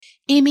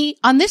Amy,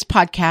 on this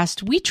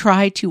podcast, we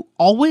try to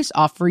always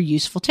offer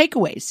useful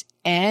takeaways.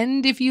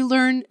 And if you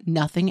learn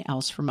nothing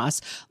else from us,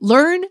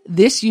 learn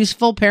this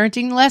useful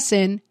parenting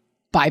lesson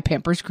by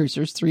Pampers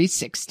Cruisers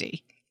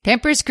 360.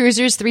 Pampers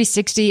Cruisers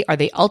 360 are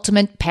the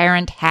ultimate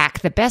parent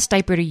hack, the best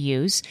diaper to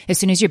use as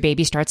soon as your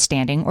baby starts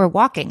standing or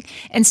walking.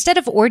 Instead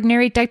of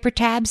ordinary diaper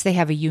tabs, they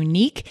have a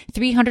unique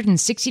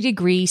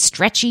 360-degree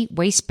stretchy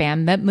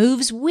waistband that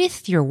moves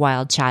with your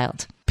wild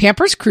child.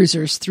 Pampers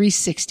Cruisers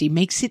 360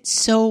 makes it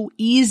so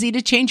easy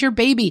to change your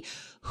baby,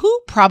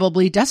 who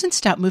probably doesn't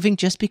stop moving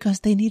just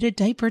because they need a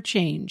diaper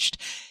changed.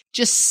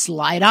 Just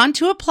slide on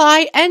to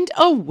apply and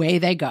away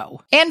they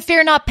go. And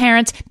fear not,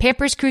 parents,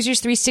 Pampers Cruisers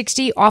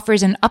 360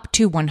 offers an up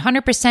to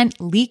 100%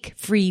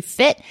 leak-free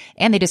fit,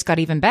 and they just got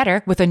even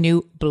better with a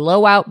new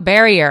blowout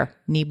barrier.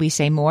 Need we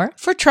say more?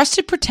 For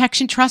trusted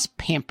protection, trust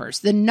Pampers,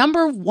 the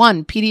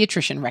 #1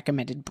 pediatrician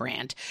recommended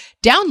brand.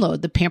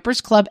 Download the Pampers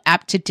Club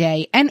app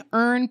today and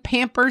earn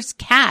Pampers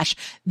Cash.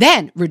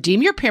 Then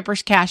redeem your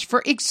Pampers Cash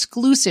for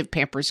exclusive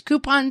Pampers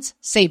coupons,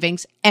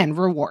 savings, and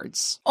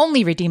rewards.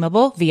 Only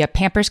redeemable via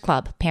Pampers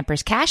Club.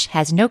 Pampers Cash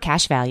has no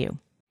cash value.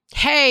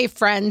 Hey,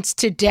 friends,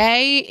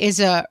 today is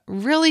a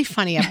really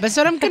funny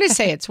episode. I'm going to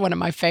say it's one of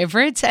my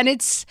favorites, and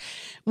it's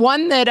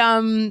one that,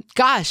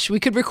 we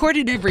could record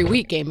it every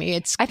week,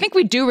 Amy. I think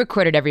we do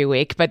record it every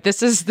week, but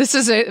this was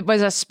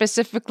a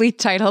specifically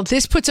titled.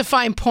 This puts a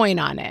fine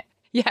point on it.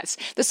 Yes,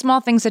 the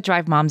small things that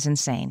drive moms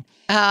insane.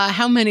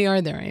 How many are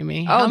there,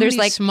 Amy? Oh, How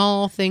many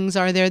small things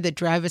are there that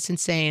drive us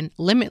insane?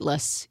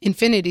 Limitless.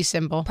 Infinity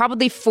symbol.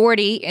 Probably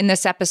 40 in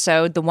this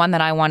episode. The one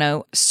that I want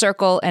to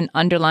circle and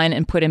underline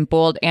and put in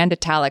bold and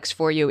italics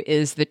for you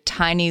is the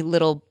tiny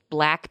little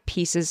black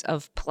pieces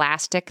of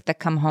plastic that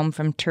come home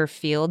from turf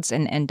fields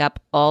and end up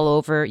all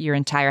over your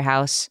entire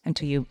house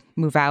until you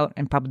move out,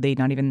 and probably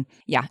not even,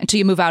 until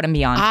you move out and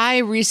beyond. I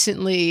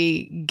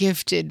recently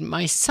gifted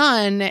my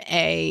son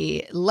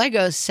a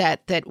Lego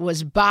set that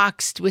was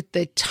boxed with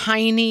the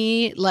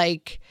tiny,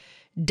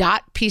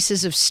 dot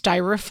pieces of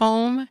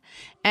styrofoam.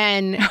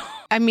 And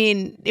I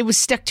mean, it was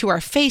stuck to our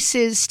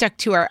faces,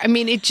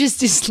 it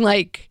just is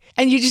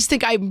and you just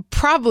think I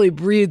probably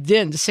breathed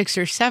in 6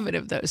 or 7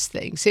 of those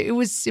things. It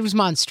was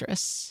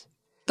monstrous.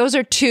 Those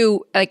are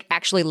two,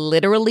 actually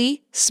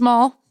literally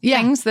small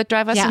things that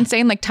drive us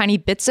insane, tiny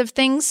bits of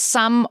things.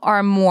 Some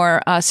are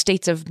more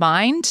states of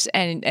mind.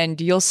 And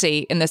you'll see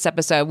in this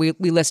episode, we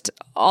list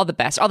all the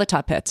best, all the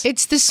top hits.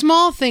 It's the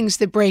small things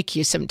that break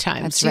you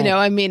sometimes. That's right.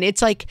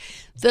 It's how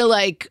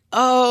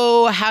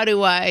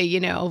do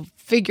I,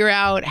 figure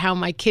out how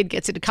my kid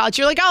gets into college.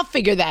 You're I'll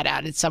figure that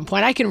out at some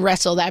point. I can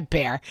wrestle that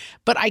bear,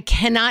 but I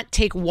cannot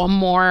take one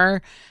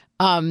more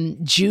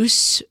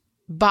juice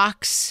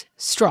box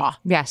straw.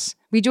 Yes,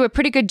 we do a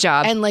pretty good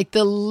job. And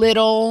the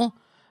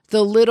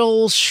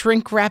little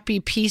shrink wrappy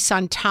piece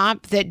on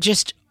top that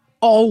just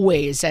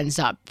always ends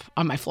up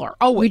on my floor.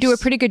 Always. We do a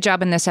pretty good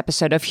job in this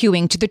episode of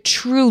hewing to the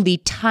truly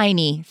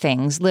tiny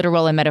things,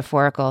 literal and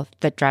metaphorical,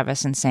 that drive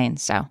us insane.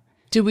 So.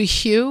 Do we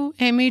hew,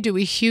 Amy? Do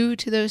we hew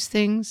to those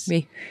things?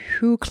 We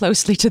hew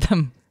closely to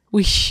them.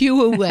 We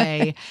hew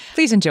away.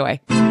 Please enjoy.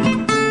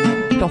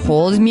 The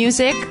hold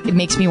music, it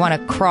makes me want to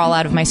crawl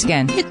out of my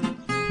skin.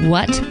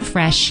 What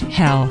fresh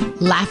hell?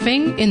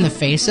 Laughing in the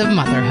face of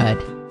motherhood.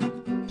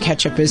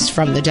 Ketchup is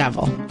from the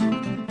devil.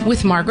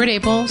 With Margaret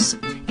Abels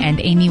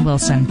and Amy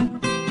Wilson.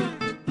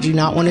 Do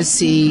not want to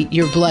see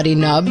your bloody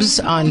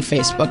nubs on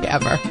Facebook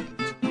ever.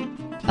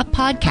 A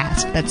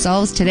podcast that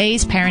solves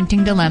today's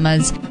parenting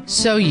dilemmas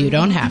so you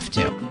don't have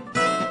to.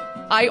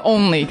 I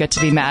only get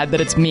to be mad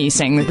that it's me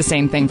saying the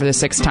same thing for the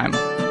 6th time.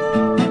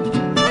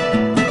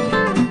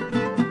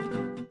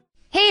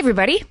 Hey,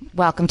 everybody.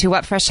 Welcome to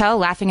What Fresh Hell,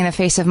 Laughing in the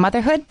Face of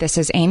Motherhood. This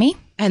is Amy.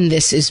 And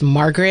this is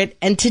Margaret.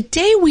 And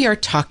today we are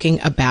talking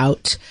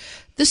about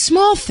the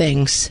small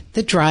things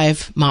that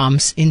drive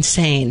moms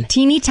insane.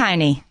 Teeny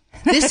tiny.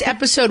 This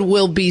episode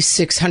will be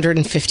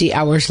 650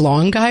 hours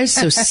long, guys,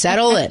 so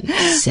settle in.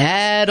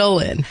 Settle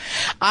in.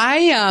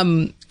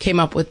 I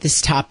came up with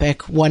this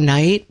topic one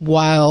night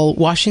while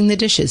washing the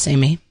dishes,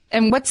 Amy.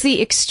 And what's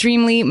the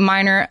extremely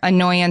minor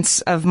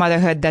annoyance of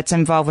motherhood that's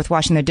involved with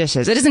washing the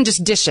dishes? It isn't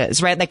just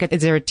dishes, right?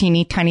 Is there a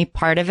teeny tiny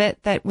part of it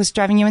that was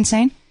driving you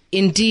insane?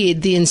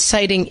 Indeed, the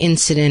inciting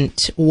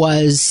incident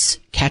was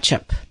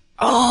ketchup.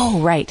 Oh,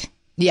 right.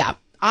 Yeah.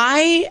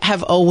 I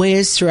have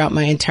always, throughout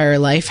my entire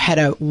life, had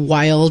a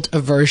wild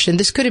aversion.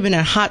 This could have been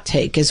a hot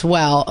take as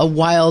well, a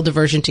wild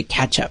aversion to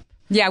ketchup.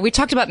 Yeah, we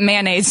talked about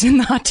mayonnaise in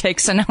the hot take,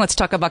 so now let's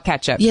talk about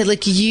ketchup. Yeah,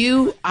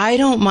 I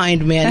don't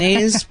mind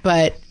mayonnaise,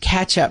 but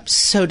ketchup,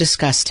 so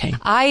disgusting.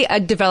 I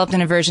developed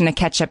an aversion to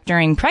ketchup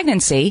during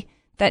pregnancy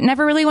that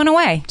never really went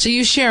away. So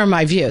you share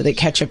my view that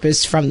ketchup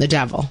is from the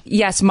devil.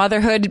 Yes,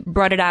 motherhood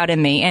brought it out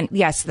in me. And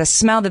yes, the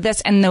smell of this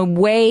and the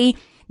way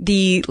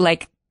the,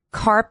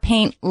 car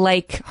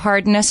paint-like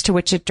hardness to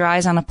which it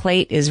dries on a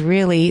plate is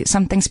really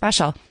something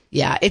special.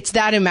 Yeah, it's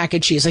that and mac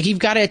and cheese. You've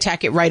got to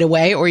attack it right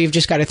away or you've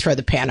just got to throw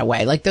the pan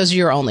away. Those are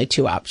your only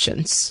 2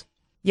 options.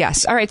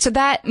 Yes. All right. So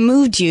that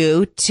moved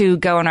you to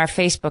go on our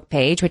Facebook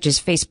page, which is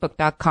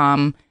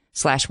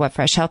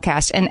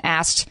facebook.com/whatfreshhellcast, and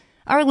asked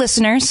our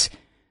listeners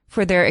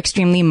for their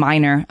extremely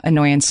minor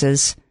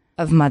annoyances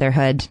of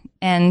motherhood.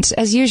 And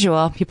as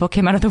usual, people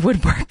came out of the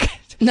woodwork.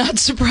 Not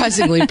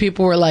surprisingly,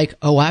 people were like,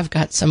 oh, I've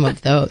got some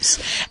of those.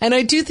 And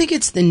I do think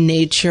it's the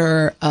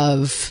nature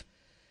of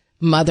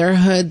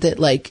motherhood that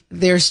like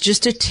there's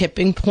just a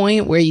tipping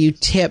point where you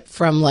tip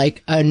from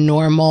like a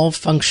normal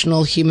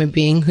functional human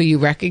being who you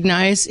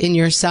recognize in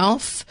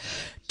yourself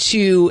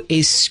to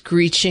a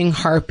screeching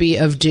harpy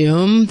of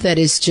doom that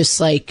is just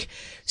like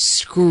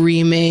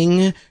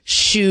screaming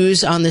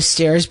shoes on the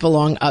stairs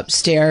belong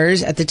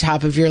upstairs at the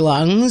top of your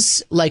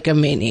lungs like a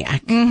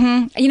maniac.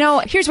 You know,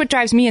 here's what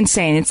drives me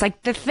insane. It's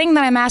like the thing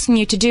that I'm asking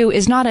you to do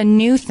is not a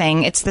new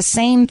thing. It's the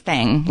same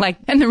thing. Like,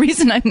 and the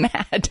reason I'm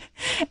mad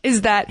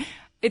is that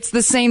it's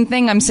the same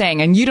thing I'm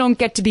saying, and you don't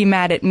get to be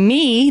mad at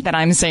me that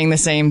I'm saying the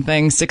same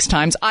thing 6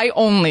 times. I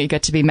only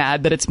get to be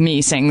mad that it's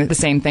me saying the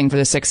same thing for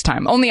the 6th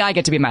time. Only I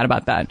get to be mad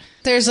about that.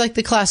 There's like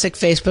the classic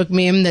Facebook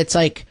meme that's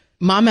like,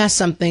 Mom asks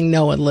something,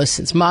 no one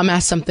listens. Mom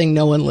asks something,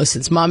 no one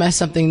listens. Mom asks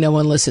something, no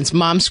one listens.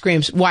 Mom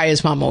screams. Why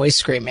is mom always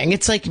screaming?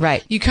 It's like,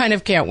 right. You kind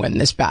of can't win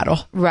this battle.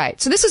 Right.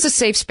 So this is a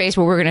safe space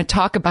where we're going to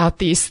talk about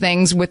these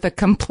things with a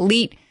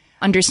complete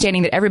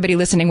understanding that everybody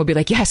listening will be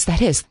like, yes,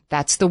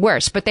 that's the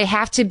worst. But they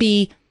have to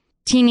be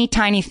teeny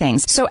tiny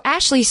things. So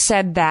Ashley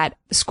said that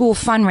school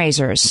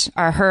fundraisers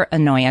are her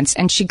annoyance,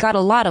 and she got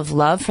a lot of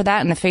love for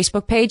that in the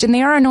Facebook page, and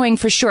they are annoying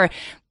for sure.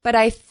 But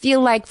I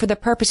feel like for the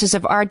purposes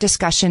of our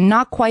discussion,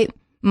 not quite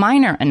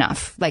minor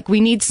enough. Like we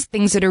need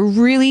things that are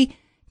really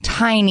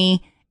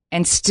tiny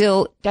and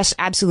still just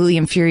absolutely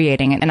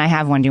infuriating. And I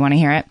have one. Do you want to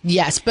hear it?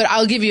 Yes, but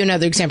I'll give you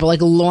another example.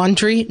 Like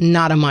laundry,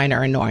 not a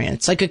minor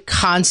annoyance. Like a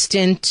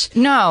constant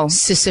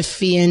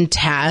Sisyphean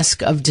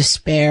task of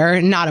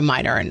despair, not a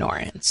minor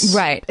annoyance.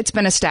 Right. It's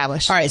been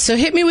established. All right. So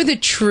hit me with a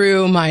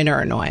true minor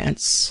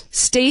annoyance.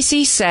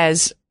 Stacy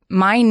says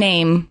my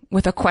name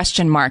with a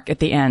question mark at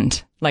the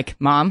end. Like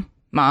mom,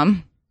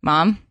 mom,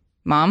 mom,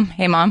 mom.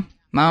 Hey, mom,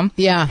 mom.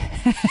 Yeah.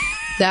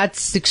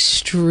 That's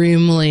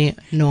extremely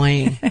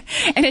annoying.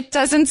 And it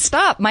doesn't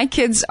stop. My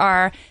kids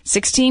are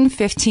 16,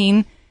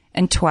 15,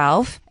 and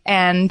 12,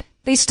 and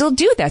they still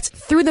do that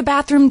through the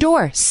bathroom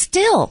door.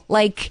 Still,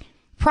 like,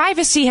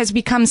 privacy has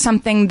become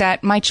something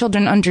that my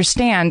children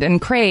understand and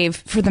crave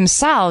for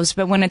themselves.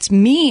 But when it's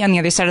me on the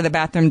other side of the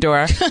bathroom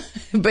door,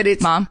 but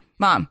it's mom,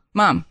 mom,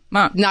 mom,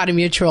 mom. Not a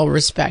mutual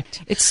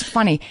respect. It's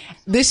funny.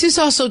 This is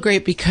also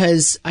great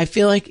because I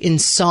feel like in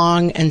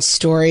song and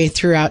story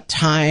throughout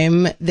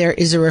time, there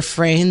is a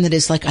refrain that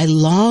is like, I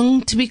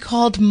long to be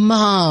called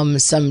mom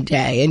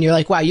someday. And you're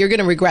like, wow, you're going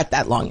to regret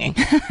that longing.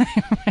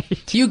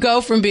 Right. You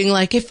go from being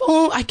like,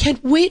 I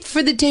can't wait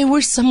for the day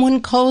where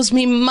someone calls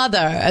me mother.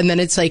 And then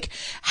it's like,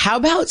 how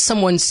about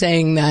someone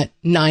saying that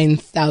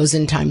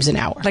 9,000 times an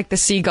hour? Like the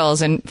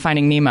seagulls in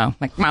Finding Nemo.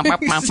 Like, mom, mom,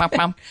 mom, mom,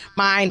 mom.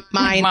 Mine,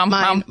 mom,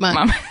 mine, mom,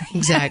 mom.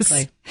 Exactly.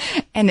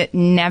 Yes. And it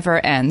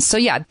never ends. So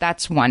yeah,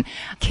 that's one.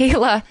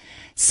 Kayla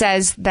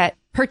says that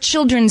her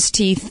children's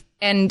teeth,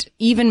 and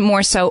even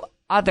more so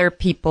other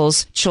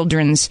people's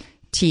children's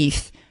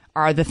teeth,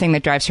 are the thing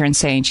that drives her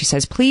insane. She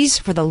says, please,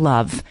 for the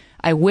love,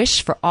 I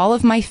wish for all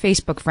of my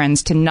Facebook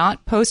friends to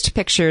not post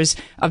pictures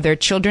of their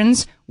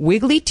children's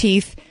wiggly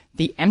teeth,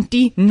 the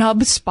empty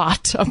nub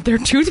spot of their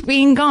tooth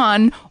being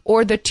gone,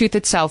 or the tooth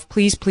itself.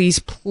 Please, please,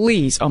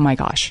 please. Oh my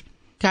gosh.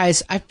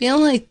 Guys, I feel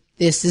like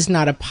this is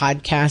not a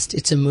podcast,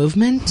 it's a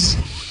movement,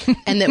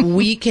 and that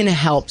we can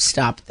help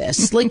stop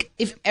this. Like,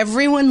 if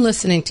everyone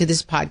listening to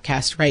this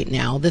podcast right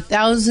now, the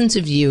thousands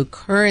of you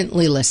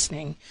currently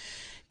listening,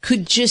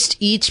 could just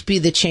each be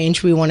the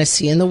change we want to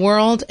see in the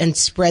world and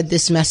spread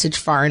this message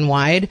far and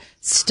wide,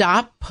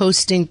 stop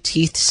posting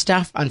teeth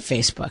stuff on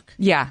Facebook.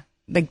 Yeah,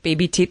 like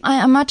baby teeth.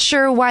 I'm not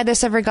sure why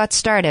this ever got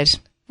started.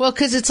 Well,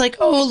 because it's like,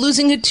 oh,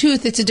 losing a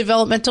tooth, it's a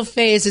developmental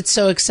phase. It's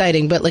so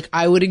exciting. But like,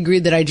 I would agree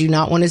that I do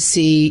not want to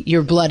see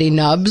your bloody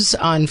nubs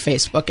on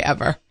Facebook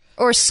ever.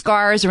 Or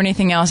scars or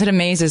anything else. It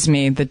amazes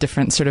me, the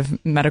different sort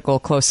of medical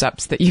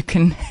close-ups that you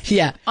can,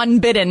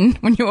 unbidden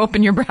when you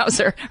open your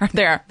browser are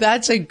there.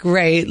 That's a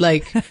great,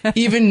 like,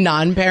 even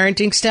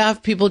non-parenting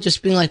stuff, people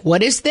just being like,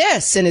 what is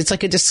this? And it's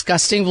like a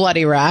disgusting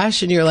bloody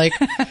rash. And you're like,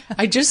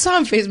 I just saw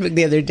on Facebook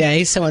the other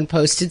day, someone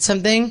posted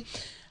something.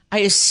 I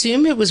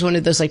assume it was one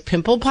of those like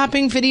pimple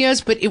popping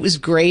videos, but it was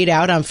grayed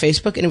out on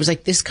Facebook, and it was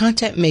like, this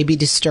content may be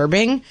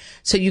disturbing.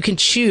 So you can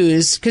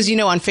choose, because you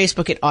know on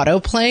Facebook it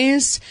auto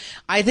plays.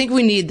 I think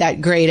we need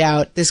that grayed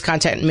out, this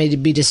content may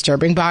be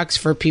disturbing box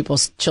for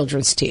people's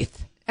children's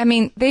teeth. I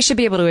mean, they should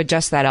be able to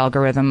adjust that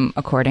algorithm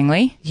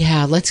accordingly.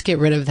 Yeah, let's get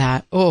rid of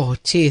that. Oh,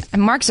 teeth.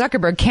 And Mark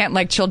Zuckerberg can't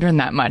like children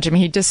that much. I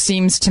mean, he just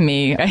seems to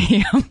me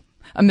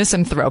a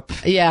misanthrope.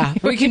 Yeah,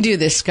 we can do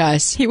this,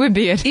 guys. He would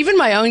be it. Even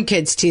my own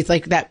kids' teeth,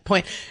 like that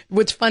point.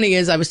 What's funny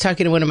is I was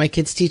talking to one of my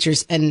kids'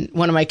 teachers, and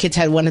one of my kids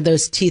had one of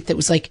those teeth that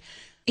was like,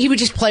 he would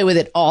just play with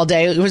it all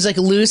day. It was like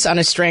loose on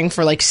a string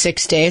for like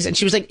 6 days. And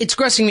she was like, it's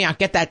grossing me out.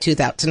 Get that tooth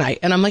out tonight.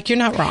 And I'm like, you're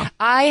not wrong.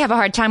 I have a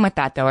hard time with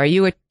that, though. Are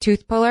you a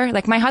tooth puller?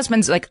 Like, my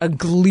husband's like a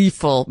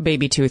gleeful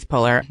baby tooth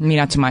puller. Me,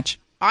 not so much.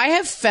 I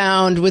have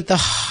found, with the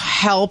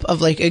help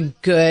of like a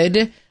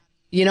good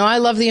You know, I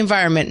love the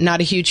environment,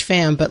 not a huge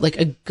fan, but like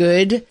a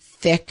good,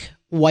 thick,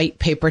 white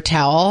paper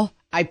towel.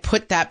 I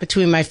put that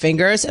between my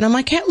fingers and I'm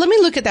like, hey, let me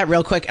look at that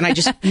real quick. And I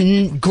just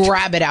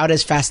grab it out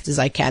as fast as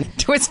I can.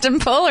 Twist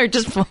and pull or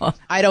just pull?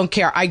 I don't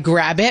care. I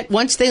grab it.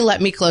 Once they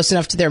let me close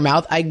enough to their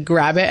mouth, I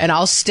grab it and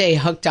I'll stay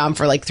hooked on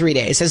for like 3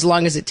 days, as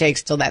long as it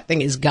takes till that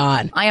thing is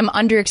gone. I am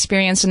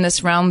underexperienced in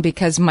this realm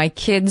because my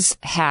kids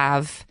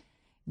have,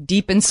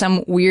 deep in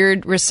some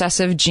weird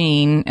recessive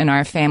gene in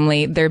our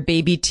family, their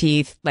baby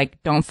teeth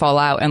like don't fall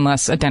out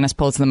unless a dentist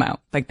pulls them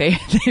out. Like they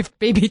have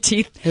baby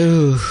teeth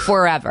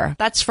forever.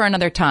 That's for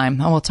another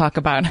time. And we'll talk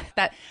about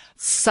that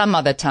some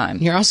other time.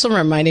 You're also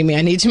reminding me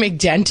I need to make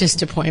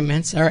dentist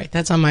appointments. All right,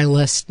 that's on my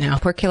list now.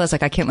 Poor Kayla's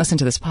like, I can't listen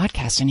to this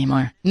podcast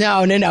anymore.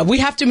 No. We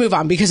have to move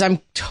on because I'm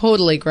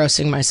totally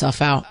grossing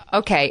myself out.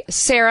 Okay.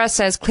 Sarah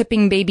says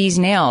clipping babies'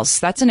 nails.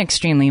 That's an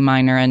extremely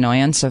minor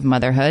annoyance of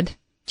motherhood.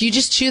 You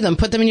just chew them,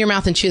 put them in your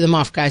mouth and chew them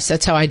off, guys.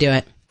 That's how I do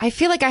it. I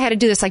feel like I had to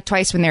do this like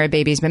twice when they were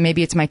babies, but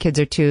maybe it's my kids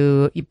are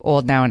too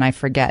old now and I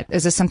forget.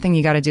 Is this something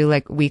you got to do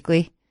like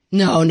weekly?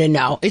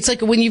 No. It's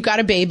like when you've got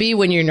a baby,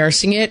 when you're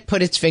nursing it,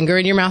 put its finger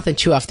in your mouth and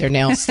chew off their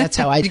nails. That's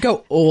how I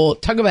go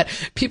old. Talk about,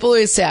 people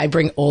always say I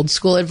bring old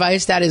school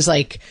advice. That is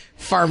like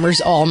Farmer's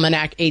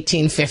Almanac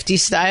 1850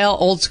 style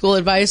old school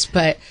advice.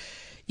 But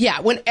yeah,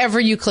 whenever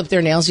you clip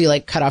their nails, you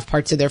like cut off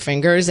parts of their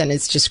fingers and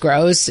it's just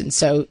gross. And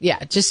so,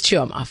 yeah, just chew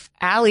them off.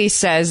 Allie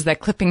says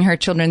that clipping her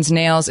children's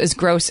nails is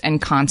gross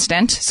and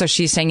constant. So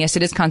she's saying, yes,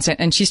 it is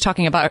constant. And she's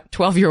talking about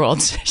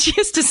 12-year-olds. She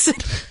has to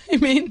sit.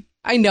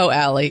 I know,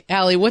 Allie.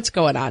 Allie, what's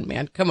going on,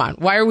 man? Come on.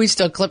 Why are we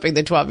still clipping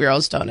the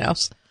 12-year-old's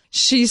toenails?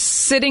 She's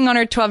sitting on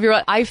her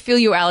 12-year-old. I feel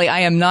you, Allie.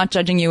 I am not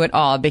judging you at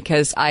all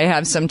because I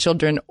have some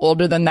children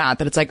older than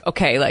that it's like,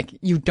 okay, like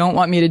you don't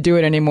want me to do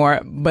it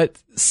anymore, but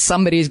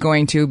somebody's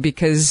going to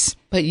because...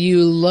 But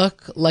you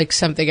look like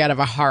something out of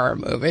a horror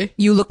movie.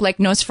 You look like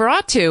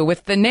Nosferatu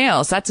with the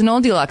nails. That's an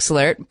old deluxe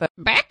alert. But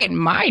back in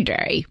my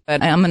day,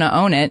 but I'm going to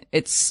own it.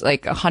 It's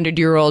like a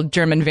 100-year-old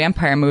German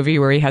vampire movie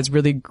where he has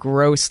really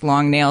gross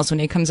long nails when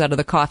he comes out of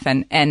the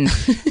coffin. And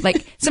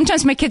like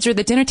sometimes my kids are at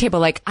the dinner table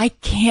like, I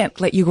can't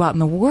let you go out in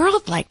the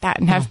world like that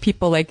and have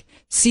people like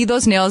see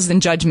those nails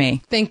and judge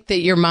me. Think that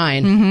you're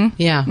mine. Mm-hmm.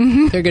 Yeah.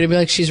 Mm-hmm. They're going to be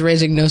like, she's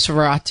raising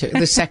Nosferatu,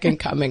 the second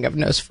coming of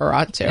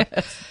Nosferatu.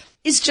 Yes.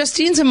 Is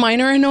Justine's a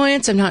minor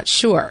annoyance? I'm not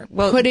sure.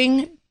 Well,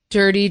 putting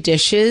dirty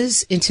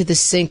dishes into the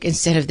sink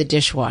instead of the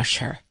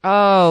dishwasher.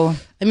 Oh.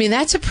 I mean,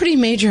 that's a pretty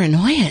major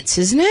annoyance,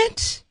 isn't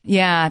it?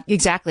 Yeah,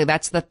 exactly.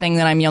 That's the thing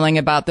that I'm yelling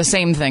about. The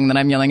same thing that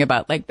I'm yelling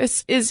about. Like,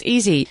 this is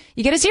easy.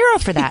 You get a 0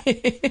 for that.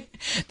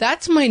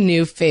 That's my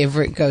new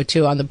favorite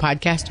go-to on the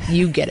podcast.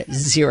 You get a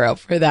 0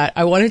 for that.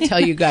 I want to tell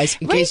you guys,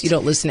 in case you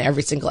don't listen to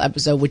every single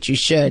episode, which you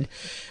should,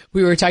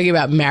 we were talking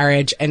about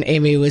marriage and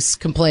Amy was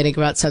complaining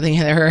about something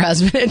that her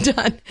husband had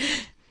done.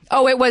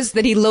 Oh, it was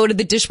that he loaded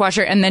the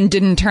dishwasher and then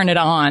didn't turn it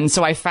on.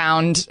 So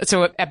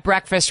at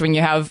breakfast, when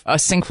you have a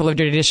sink full of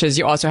dirty dishes,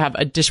 you also have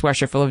a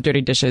dishwasher full of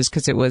dirty dishes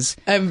because it was...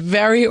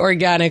 very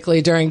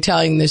organically during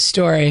telling this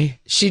story,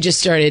 she just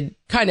started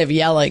kind of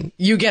yelling,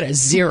 you get a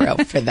 0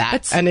 for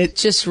that. And it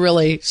just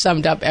really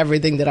summed up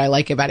everything that I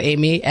like about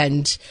Amy.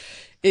 And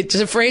it's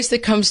a phrase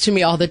that comes to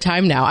me all the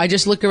time now. I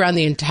just look around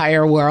the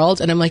entire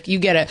world and I'm like, you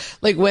get it.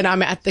 Like when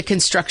I'm at the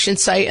construction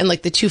site and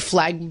like the 2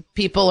 flag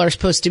people are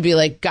supposed to be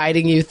like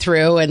guiding you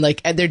through and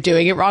they're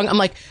doing it wrong. I'm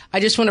like, I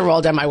just want to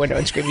roll down my window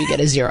and scream, you get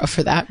a 0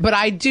 for that. But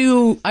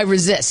I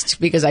resist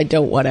because I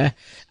don't want to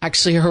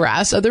actually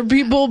harass other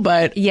people.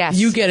 But yes,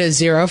 you get a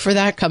 0 for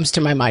that comes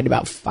to my mind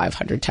about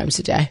 500 times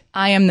a day.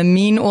 I am the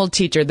mean old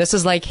teacher. This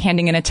is like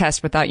handing in a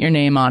test without your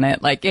name on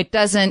it. Like it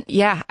doesn't,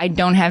 I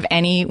don't have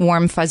any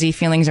warm, fuzzy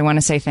feelings. I want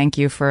to say thank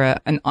you for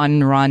an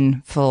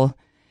unrun full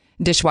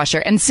dishwasher.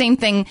 And same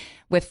thing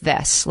with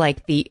this,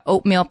 like the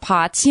oatmeal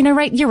pots, you're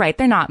right.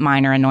 They're not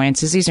minor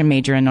annoyances. These are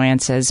major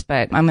annoyances,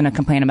 but I'm going to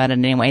complain about it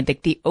anyway.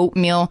 Like the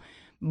oatmeal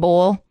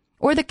bowl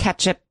or the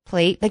ketchup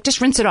plate, like just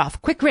rinse it off.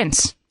 Quick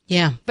rinse.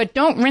 Yeah. But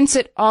don't rinse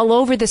it all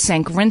over the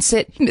sink. Rinse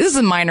it. This is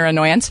a minor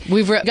annoyance.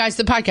 Guys,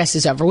 the podcast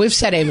is over. We've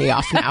set Amy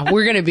off now.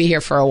 We're going to be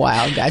here for a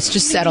while, guys.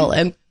 Just settle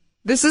in.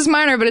 This is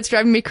minor, but it's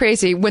driving me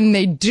crazy. When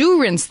they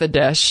do rinse the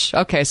dish,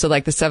 okay, so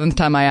like the 7th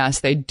time I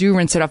asked, they do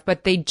rinse it off,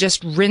 but they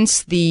just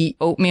rinse the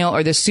oatmeal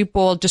or the soup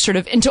bowl just sort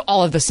of into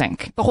all of the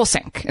sink, the whole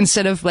sink,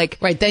 instead of like...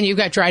 Right, then you've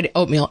got dried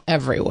oatmeal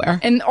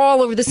everywhere. And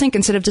all over the sink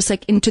instead of just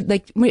like into,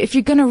 like, if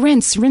you're gonna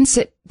rinse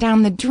it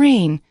down the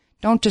drain.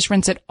 Don't just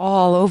rinse it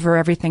all over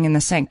everything in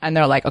the sink. And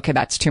they're like, okay,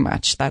 that's too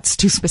much. That's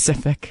too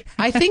specific.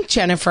 I think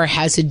Jennifer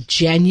has a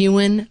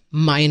genuine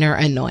minor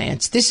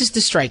annoyance. This is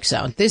the strike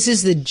zone. This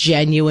is the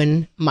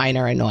genuine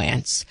minor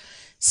annoyance.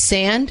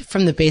 Sand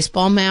from the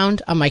baseball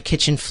mound on my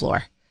kitchen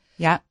floor.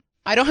 Yeah.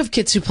 I don't have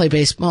kids who play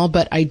baseball,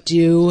 but I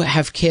do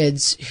have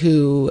kids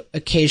who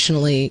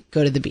occasionally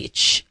go to the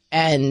beach.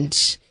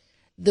 And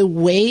the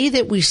way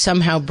that we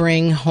somehow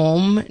bring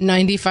home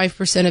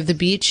 95% of the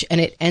beach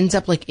and it ends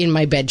up like in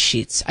my bed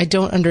sheets, I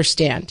don't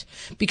understand,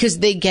 because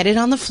they get it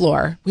on the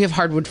floor. We have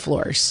hardwood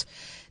floors.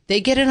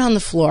 They get it on the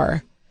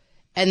floor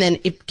and then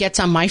it gets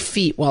on my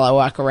feet while I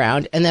walk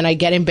around, and then I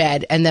get in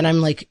bed, and then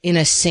I'm like in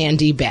a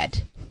sandy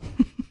bed.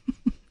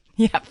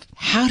 Yep.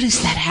 How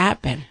does that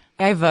happen?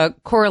 I have a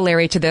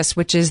corollary to this,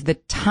 which is the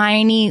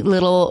tiny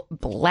little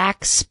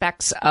black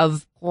specks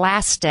of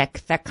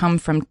plastic that come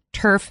from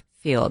turf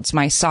fields.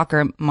 My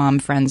soccer mom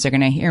friends are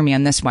going to hear me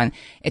on this one.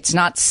 It's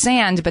not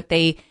sand, but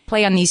they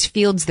play on these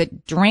fields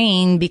that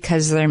drain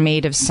because they're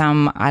made of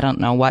some, I don't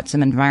know what,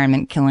 some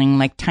environment killing,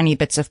 like tiny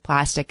bits of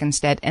plastic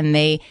instead. And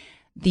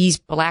these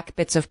black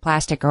bits of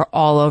plastic are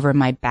all over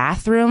my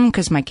bathroom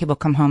because my kid will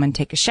come home and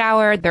take a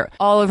shower. They're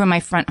all over my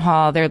front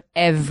hall. They're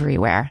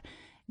everywhere.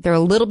 They're a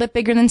little bit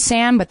bigger than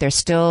sand, but they're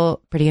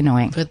still pretty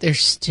annoying. But they're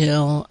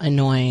still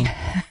annoying.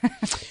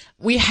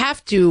 We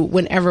have to,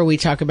 whenever we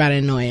talk about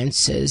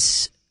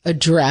annoyances,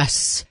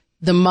 address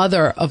the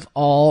mother of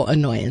all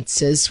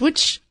annoyances,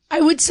 which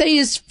I would say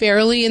is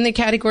fairly in the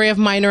category of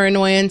minor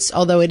annoyance,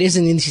 although it is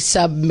in the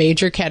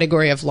sub-major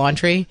category of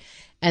laundry,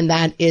 and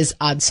that is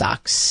odd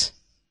socks.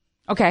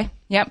 Okay.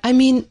 Yep. I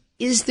mean,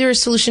 is there a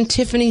solution?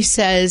 Tiffany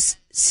says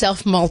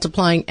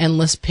self-multiplying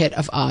endless pit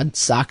of odd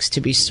socks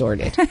to be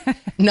sorted.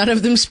 None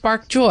of them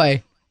spark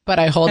joy, but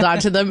I hold on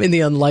to them in the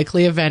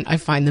unlikely event I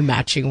find the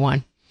matching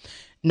one.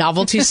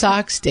 Novelty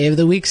socks, day of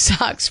the week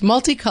socks,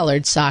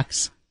 multicolored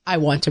socks. I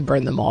want to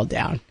burn them all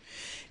down.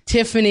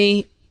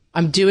 Tiffany,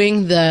 I'm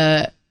doing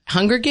the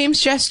Hunger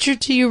Games gesture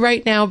to you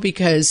right now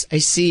because I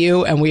see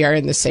you and we are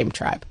in the same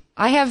tribe.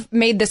 I have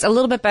made this a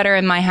little bit better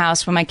in my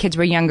house when my kids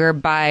were younger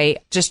by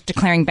just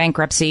declaring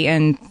bankruptcy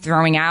and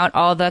throwing out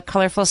all the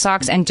colorful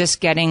socks and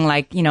just getting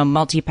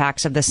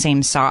multi-packs of the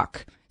same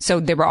sock. So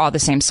they were all the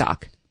same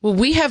sock. Well,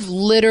 we have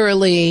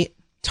literally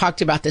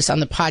talked about this on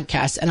the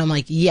podcast and I'm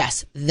like,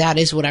 yes, that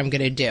is what I'm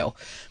going to do.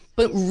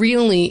 But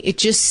really, it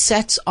just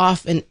sets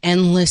off an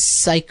endless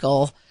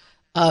cycle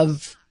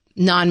of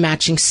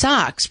non-matching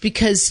socks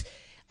because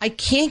I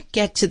can't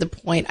get to the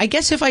point. I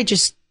guess if I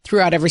just threw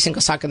out every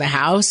single sock in the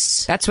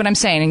house. That's what I'm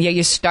saying. And yet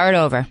you start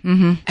over.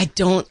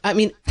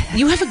 Mm-hmm.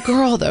 You have a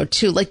girl though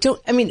too.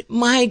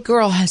 My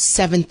girl has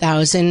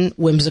 7,000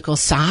 whimsical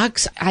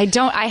socks.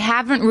 I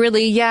haven't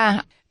really.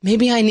 Yeah.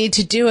 Maybe I need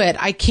to do it.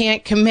 I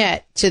can't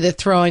commit to the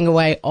throwing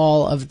away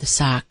all of the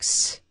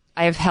socks.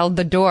 I have held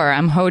the door.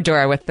 I'm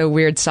Hodor with the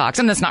weird socks.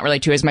 And that's not really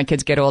true as my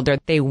kids get older.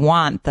 They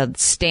want the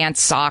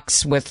stance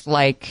socks with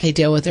They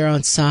deal with their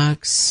own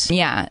socks.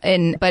 Yeah.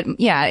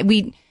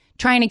 We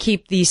trying to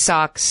keep these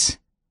socks.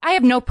 I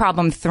have no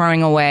problem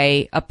throwing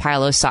away a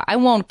pile of socks. I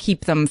won't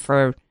keep them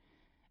for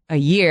a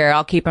year.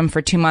 I'll keep them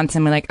for 2 months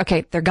and be like,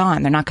 okay, they're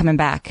gone. They're not coming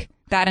back.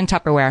 That and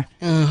Tupperware.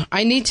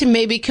 I need to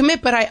maybe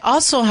commit, but I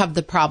also have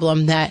the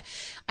problem that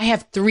I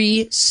have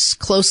 3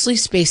 closely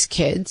spaced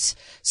kids.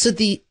 So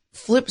the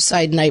flip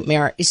side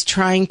nightmare is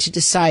trying to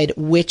decide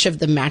which of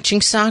the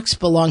matching socks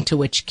belong to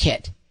which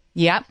kid.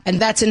 Yep.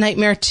 And that's a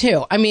nightmare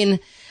too. I mean,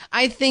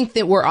 I think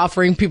that we're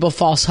offering people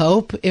false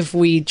hope if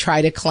we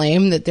try to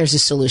claim that there's a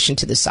solution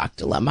to the sock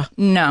dilemma.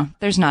 No,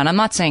 there's not. I'm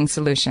not saying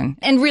solution.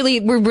 And really,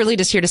 we're really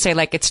just here to say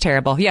it's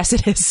terrible. Yes,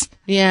 it is.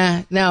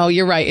 Yeah, no,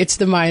 you're right. It's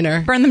the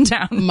minor. Burn them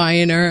down.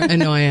 Minor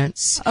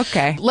annoyance.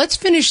 Okay. Let's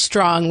finish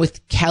strong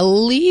with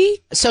Kelly.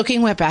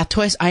 Soaking wet bath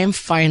toys. I am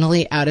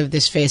finally out of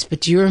this phase,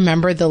 but do you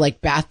remember the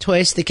bath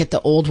toys that get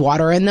the old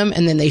water in them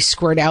and then they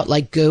squirt out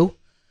like goo?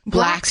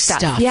 Black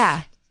stuff.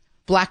 Yeah.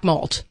 Black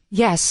mold.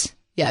 Yes.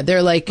 Yeah,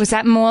 they're Was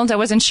that mold? I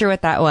wasn't sure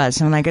what that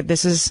was. I'm like,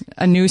 this is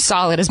a new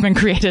solid has been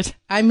created.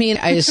 I mean,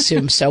 I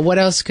assume so. What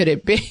else could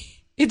it be?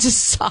 It's a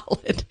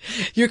solid.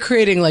 You're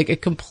creating a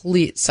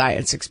complete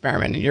science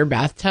experiment in your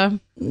bathtub.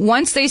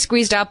 Once they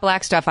squeezed out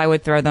black stuff, I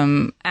would throw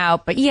them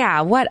out. But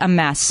yeah, what a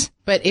mess.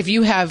 But if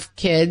you have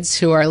kids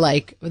who are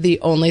the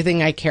only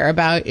thing I care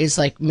about is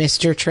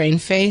Mr. Train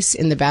Face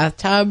in the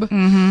bathtub,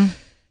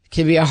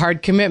 can be a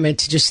hard commitment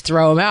to just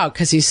throw him out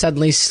because he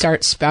suddenly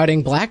starts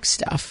spouting black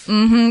stuff.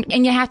 Mm-hmm.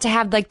 And you have to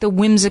have the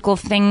whimsical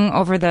thing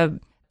over the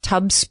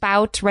tub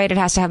spout, right? It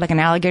has to have an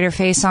alligator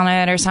face on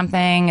it or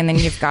something. And then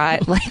you've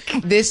got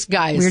this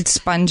guy's weird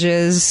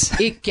sponges.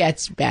 It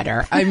gets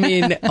better. I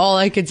mean, all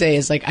I could say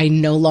is I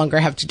no longer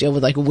have to deal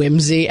with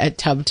whimsy at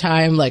tub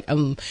time.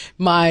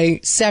 My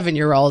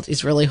 7-year-old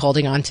is really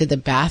holding on to the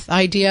bath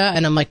idea.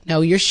 And I'm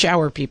no, you're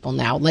shower people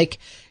now.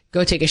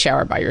 Go take a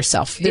shower by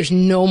yourself. There's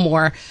no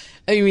more.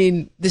 I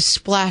mean, the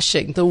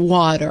splashing, the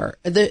water,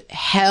 the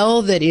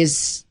hell that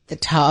is the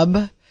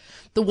tub.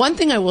 The one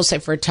thing I will say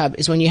for a tub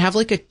is when you have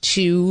a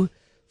 2,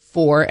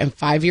 4, and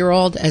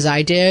 5-year-old, as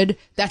I did,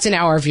 that's an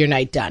hour of your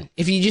night done.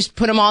 If you just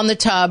put them on the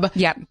tub.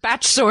 Yeah,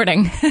 batch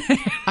sorting.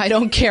 I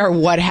don't care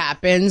what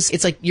happens.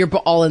 It's you're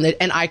all in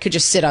and I could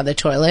just sit on the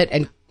toilet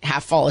and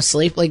half fall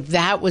asleep.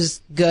 That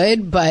was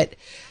good, but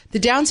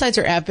the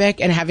downsides are epic,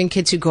 and having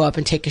kids who go up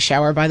and take a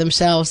shower by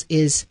themselves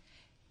is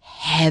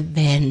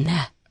heaven.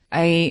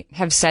 I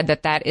have said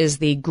that is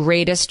the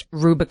greatest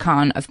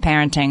Rubicon of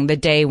parenting, the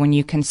day when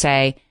you can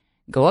say,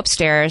 go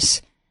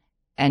upstairs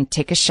and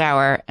take a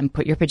shower and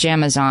put your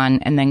pajamas on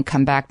and then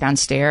come back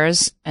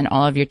downstairs and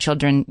all of your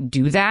children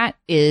do that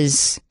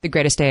is the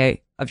greatest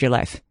day of your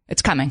life.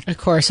 It's coming. A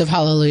chorus of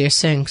Hallelujah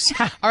sings.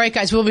 All right,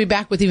 guys, we'll be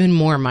back with even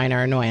more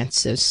minor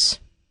annoyances.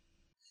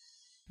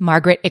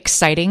 Margaret,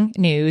 exciting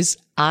news.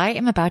 I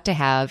am about to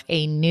have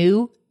a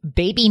new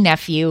baby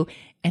nephew.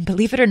 And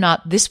believe it or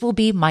not, this will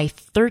be my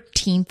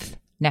 13th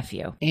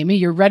nephew. Amy,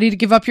 you're ready to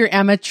give up your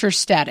amateur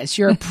status.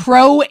 You're a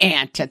pro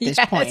aunt at this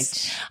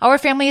point. Our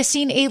family has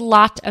seen a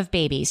lot of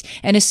babies.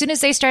 And as soon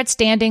as they start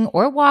standing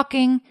or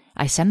walking,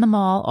 I send them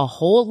all a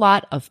whole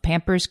lot of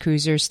Pampers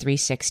Cruisers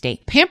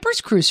 360.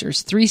 Pampers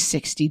Cruisers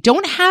 360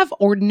 don't have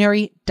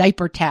ordinary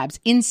diaper tabs.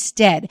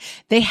 Instead,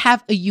 they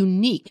have a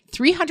unique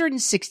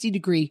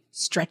 360-degree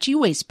stretchy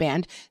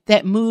waistband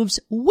that moves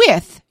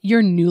with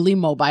your newly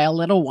mobile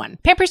little one.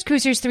 Pampers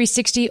Cruisers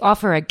 360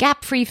 offer a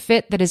gap-free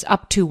fit that is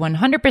up to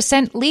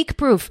 100%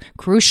 leak-proof.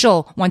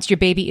 Crucial once your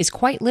baby is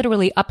quite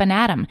literally up and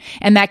at 'em.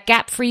 And that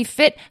gap-free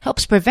fit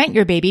helps prevent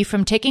your baby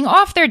from taking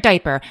off their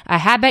diaper, a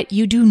habit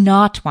you do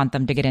not want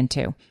them to get into.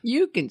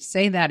 You can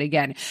say that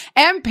again.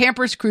 And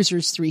Pampers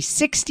Cruisers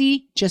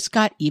 360 just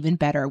got even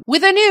better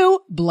with a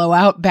new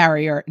blowout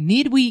barrier.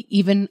 Need we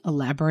even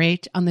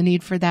elaborate on the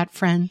need for that,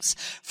 friends?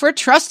 For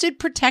trusted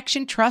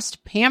protection,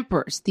 trust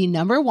Pampers, the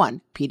 #1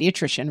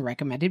 pediatrician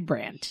recommended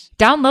brand.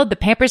 Download the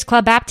Pampers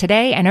Club app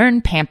today and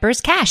earn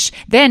Pampers Cash.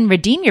 Then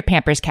redeem your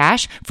Pampers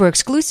Cash for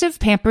exclusive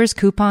Pampers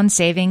coupon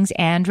savings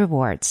and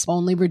rewards.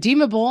 Only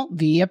redeemable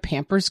via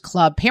Pampers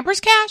Club.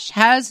 Pampers Cash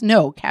has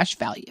no cash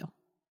value.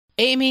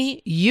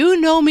 Amy, you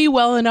know me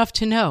well enough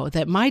to know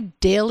that my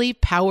daily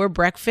power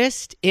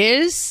breakfast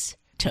is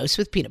toast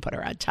with peanut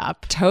butter on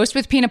top. Toast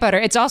with peanut butter.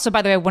 It's also,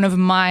 by the way, one of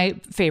my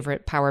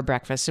favorite power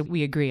breakfasts. So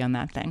we agree on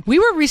that thing. We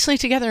were recently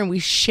together and we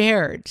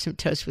shared some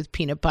toast with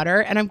peanut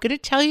butter. And I'm going to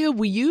tell you,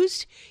 we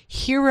used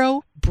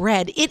Hero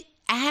bread. It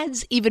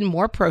adds even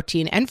more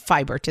protein and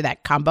fiber to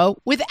that combo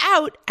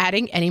without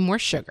adding any more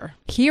sugar.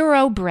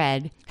 Hero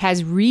bread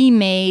has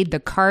remade the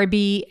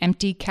carby,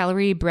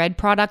 empty-calorie bread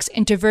products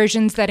into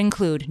versions that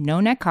include no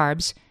net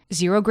carbs,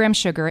 0 gram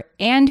sugar,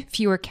 and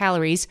fewer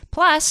calories,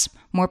 plus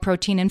more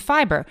protein and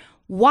fiber,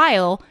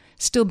 while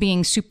still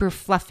being super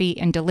fluffy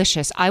and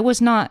delicious. I was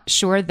not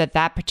sure that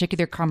that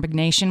particular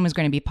combination was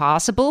going to be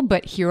possible,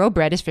 but Hero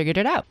Bread has figured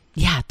it out.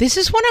 Yeah, this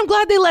is one I'm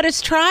glad they let us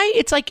try.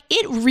 It's like,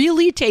 it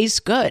really tastes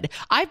good.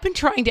 I've been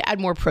trying to add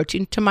more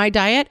protein to my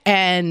diet,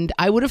 and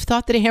I would have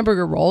thought that a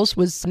hamburger rolls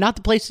was not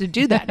the place to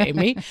do that,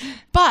 Amy.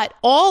 But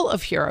all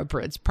of Hero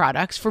Bread's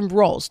products, from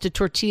rolls to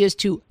tortillas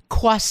to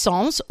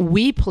croissants,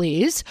 we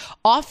please,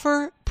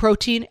 offer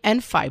protein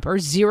and fiber,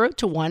 0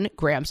 to 1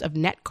 grams of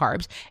net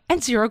carbs,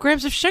 and 0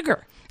 grams of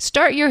sugar.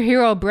 Start your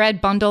Hero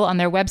Bread bundle on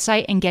their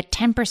website and get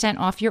 10%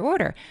 off your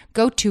order.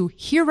 Go to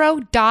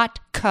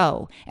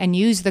hero.co and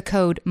use the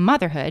code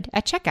motherhood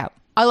at checkout.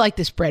 I like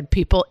this bread,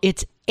 people.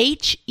 It's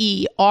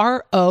HERO.co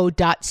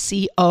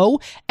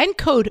and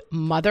code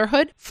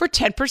motherhood for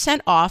 10%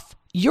 off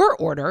your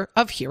order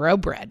of Hero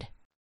Bread.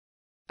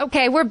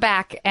 Okay, we're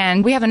back,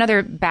 and we have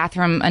another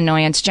bathroom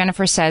annoyance.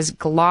 Jennifer says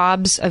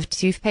globs of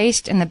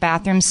toothpaste in the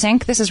bathroom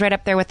sink. This is right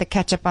up there with the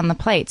ketchup on the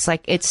plates.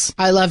 Like, it's...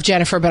 I love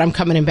Jennifer, but I'm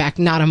coming in back.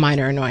 Not a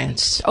minor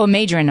annoyance. Oh,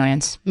 major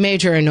annoyance.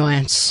 Major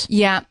annoyance.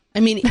 Yeah.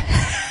 I mean...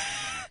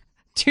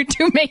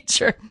 too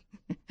major.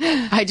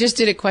 I just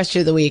did a question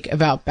of the week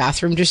about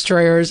bathroom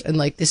destroyers, and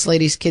like this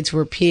lady's kids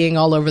were peeing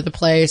all over the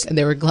place and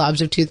there were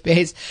globs of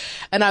toothpaste.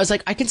 And I was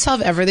like, I can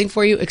solve everything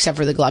for you except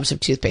for the globs of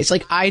toothpaste.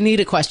 Like, I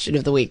need a question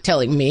of the week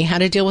telling me how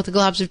to deal with the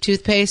globs of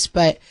toothpaste.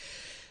 But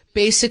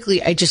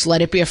basically, I just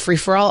let it be a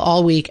free-for-all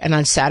all week. And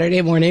on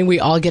Saturday morning, we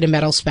all get a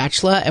metal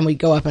spatula and we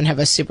go up and have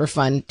a super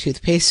fun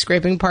toothpaste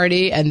scraping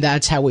party. And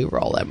that's how we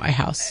roll at my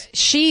house.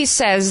 She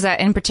says that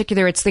in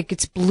particular, it's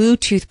blue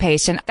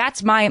toothpaste. And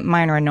that's my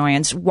minor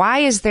annoyance.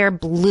 Why is there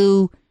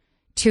blue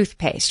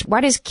toothpaste?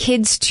 Why does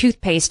kids'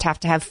 toothpaste have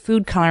to have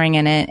food coloring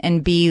in it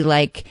and be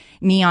like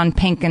neon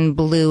pink and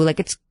blue? Like,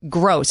 it's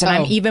gross. And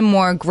I'm even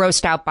more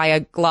grossed out by a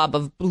glob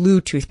of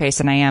blue toothpaste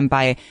than I am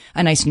by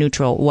a nice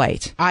neutral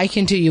white. I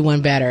can do you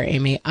one better,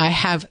 Amy. I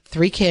have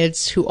 3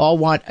 kids who all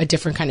want a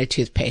different kind of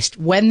toothpaste.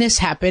 When this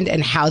happened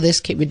and how this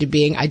came into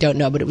being, I don't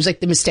know, but it was like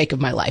the mistake of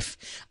my life.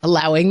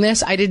 Allowing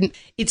this,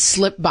 it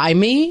slipped by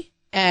me.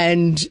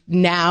 And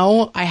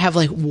now I have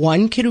like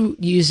one kid who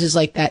uses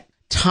like that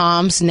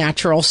Tom's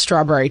natural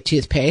strawberry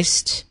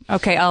toothpaste.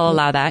 Okay, I'll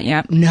allow that,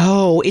 yeah.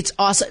 No, it's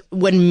awesome.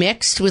 When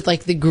mixed with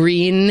like the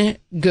green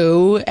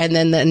goo, and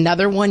then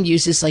another one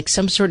uses like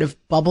some sort of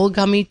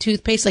bubblegummy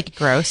toothpaste. Like,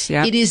 gross,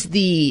 yeah. It is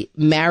the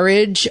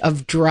marriage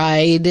of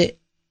dried,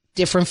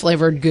 different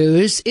flavored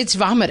goos. It's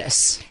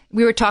vomitous.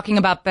 We were talking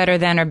about Better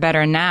Then or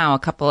Better Now a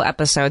couple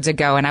episodes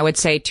ago, and I would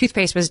say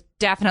toothpaste was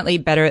definitely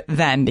better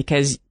then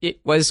because it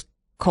was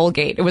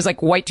Colgate. It was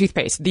like white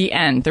toothpaste, the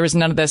end. There was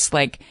none of this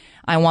like,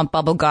 I want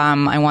bubble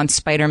gum, I want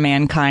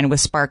Spider-Man kind with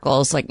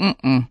sparkles. Like,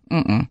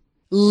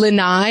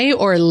 Lenai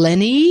or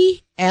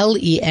Lenny,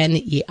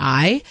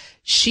 Lenei,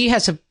 she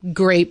has a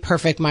great,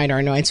 perfect minor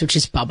annoyance, which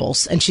is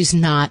bubbles, and she's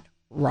not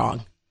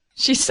wrong.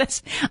 She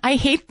says, I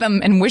hate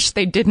them and wish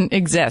they didn't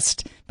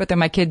exist, but they're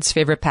my kids'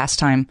 favorite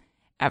pastime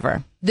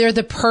ever. They're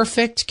the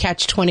perfect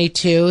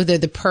catch-22. They're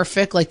the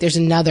perfect, like, there's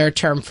another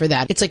term for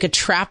that. It's like a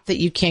trap that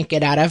you can't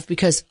get out of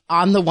because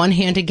on the one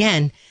hand,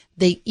 again,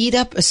 they eat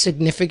up a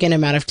significant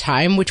amount of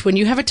time, which when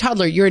you have a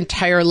toddler, your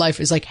entire life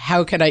is like,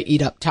 how can I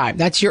eat up time?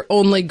 That's your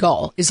only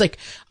goal. It's like,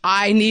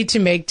 I need to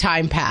make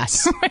time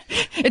pass.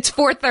 It's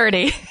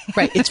 4:30.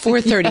 Right. It's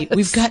 4:30. Yes.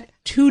 We've got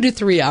 2 to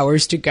 3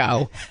 hours to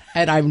go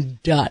and I'm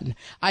done.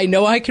 I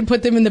know I can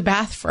put them in the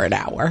bath for an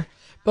hour.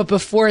 But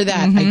before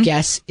that, I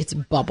guess it's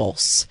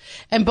bubbles.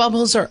 And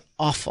bubbles are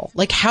awful.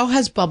 Like, how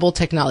has bubble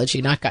technology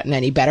not gotten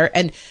any better?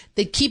 And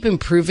they keep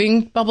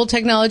improving bubble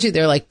technology.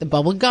 They're like the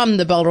bubble gum,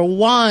 the bubble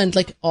wand,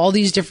 like all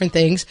these different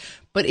things.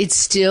 But it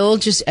still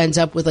just ends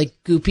up with like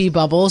goopy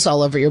bubbles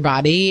all over your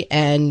body.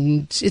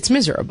 And it's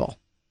miserable.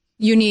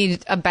 You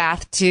need a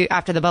bath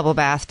after the bubble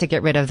bath to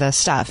get rid of the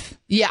stuff.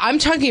 Yeah, I'm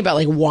talking about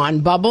like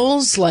wand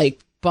bubbles, like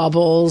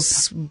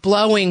bubbles,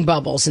 blowing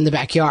bubbles in the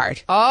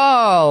backyard.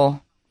 Oh,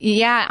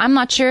 yeah, I'm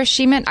not sure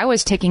she meant I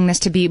was taking this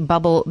to be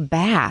bubble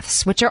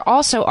baths, which are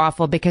also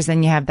awful because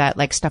then you have that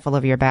like stuff all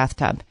over your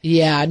bathtub.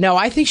 Yeah, no,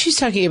 I think she's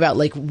talking about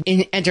like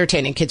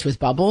entertaining kids with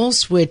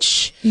bubbles,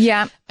 which,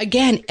 yeah,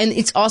 again, and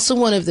it's also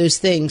one of those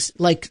things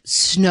like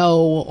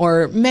snow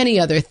or many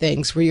other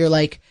things where you're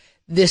like,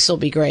 this will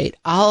be great.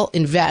 I'll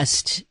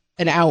invest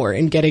an hour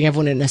in getting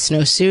everyone in a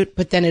snowsuit,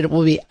 but then it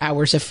will be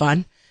hours of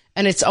fun.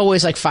 And it's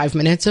always like 5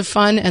 minutes of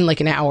fun and like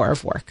an hour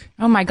of work.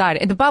 Oh, my God.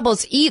 The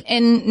bubbles eat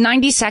in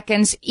 90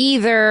 seconds.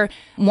 Either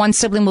one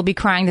sibling will be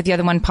crying that the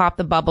other one popped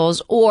the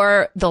bubbles,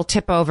 or they'll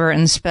tip over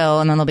and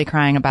spill, and then they'll be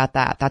crying about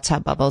that. That's how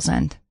bubbles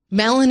end.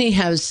 Melanie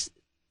has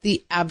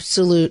the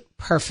absolute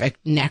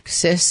perfect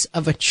nexus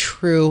of a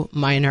true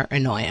minor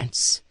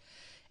annoyance.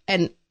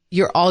 And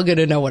you're all going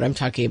to know what I'm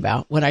talking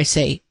about when I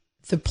say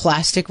the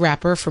plastic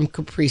wrapper from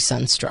Capri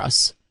Sun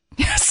straws.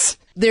 Yes.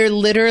 They're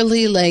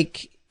literally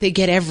like... they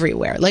get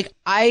everywhere. Like,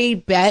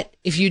 I bet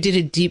if you did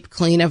a deep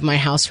clean of my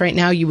house right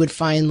now, you would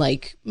find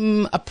like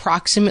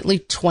approximately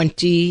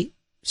 20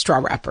 straw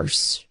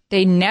wrappers.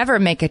 They never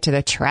make it to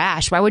the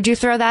trash. Why would you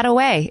throw that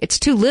away? It's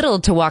too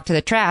little to walk to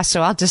the trash,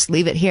 so I'll just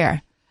leave it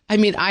here. I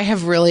mean, I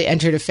have really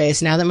entered a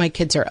phase now that my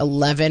kids are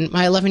 11.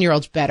 My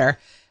 11-year-old's better.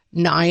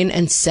 9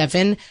 and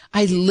 7,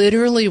 I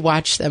literally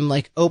watch them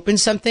like open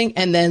something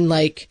and then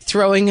like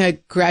throwing a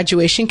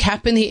graduation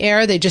cap in the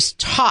air. They just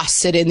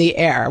toss it in the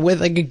air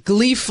with like a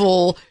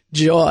gleeful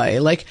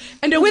joy, like,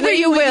 and whither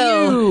you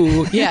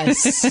will.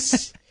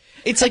 Yes.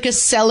 It's like a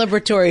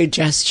celebratory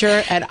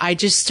gesture. And I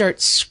just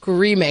start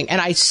screaming and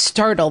I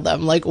startle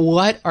them. Like,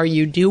 what are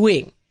you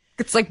doing?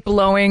 It's like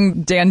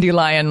blowing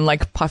dandelion,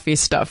 like puffy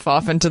stuff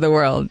off into the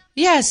world.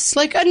 Yes,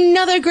 like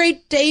another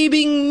great day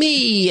being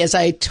me as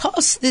I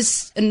toss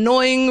this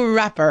annoying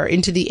wrapper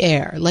into the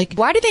air. Like,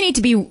 why do they need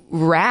to be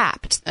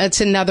wrapped? That's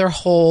another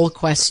whole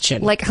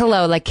question. Like,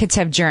 hello, like kids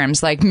have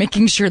germs, like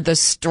making sure the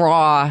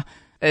straw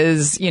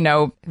is, you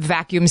know,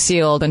 vacuum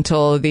sealed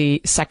until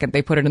the second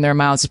they put it in their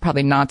mouths is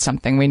probably not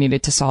something we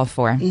needed to solve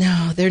for.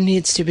 No, there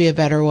needs to be a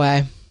better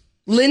way.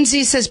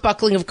 Lindsay says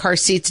buckling of car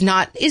seats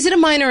is it a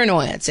minor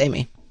annoyance,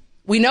 Amy?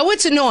 We know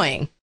it's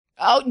annoying.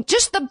 Oh,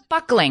 just the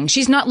buckling.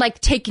 She's not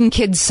like taking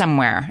kids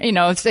somewhere. You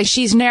know,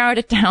 she's narrowed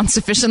it down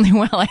sufficiently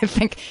well. I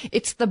think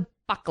it's the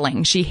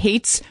buckling. She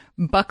hates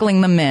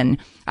buckling them in.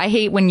 I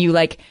hate when you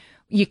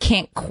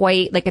can't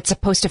quite, like it's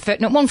supposed to fit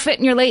and it won't fit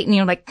and you're late and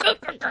you're like,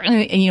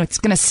 and you know, it's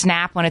going to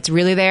snap when it's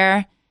really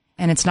there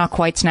and it's not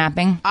quite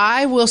snapping.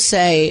 I will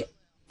say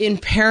in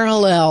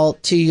parallel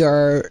to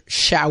your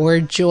shower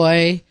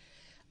joy,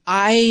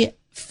 I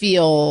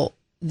feel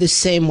the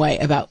same way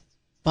about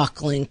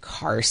buckling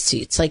car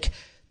seats. Like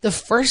the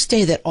first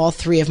day that all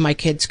 3 of my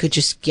kids could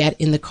just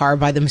get in the car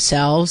by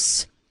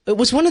themselves, it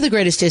was one of the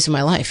greatest days of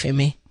my life,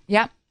 Amy.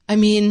 Yeah. I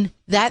mean,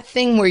 that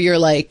thing where you're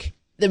like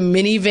the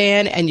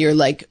minivan and you're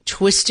like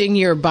twisting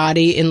your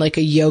body in like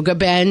a yoga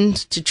bend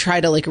to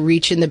try to like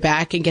reach in the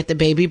back and get the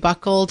baby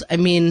buckled. I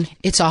mean,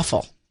 it's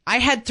awful. I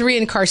had 3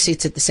 in car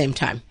seats at the same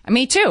time.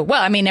 Me too.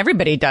 Well, I mean,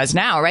 everybody does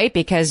now, right?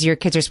 Because your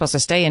kids are supposed to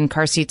stay in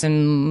car seats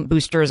and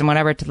boosters and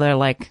whatever till they're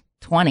like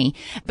 20.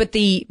 But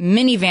the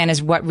minivan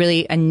is what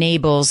really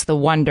enables the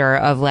wonder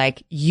of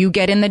like, you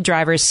get in the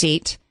driver's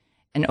seat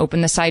and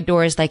open the side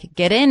doors, like,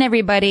 get in,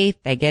 everybody.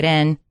 They get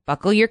in,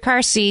 buckle your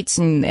car seats,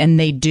 and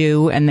they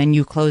do. And then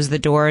you close the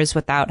doors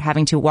without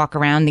having to walk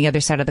around the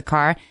other side of the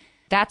car.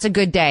 That's a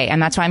good day.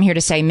 And that's why I'm here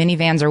to say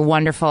minivans are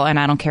wonderful. And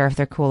I don't care if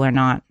they're cool or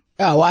not.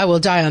 Oh, I will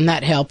die on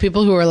that hill.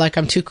 People who are like,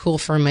 I'm too cool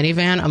for a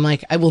minivan. I'm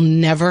like, I will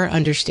never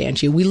understand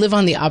you. We live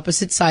on the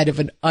opposite side of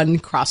an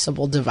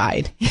uncrossable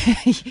divide.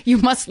 You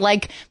must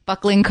like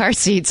buckling car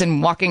seats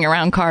and walking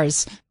around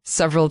cars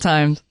several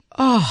times.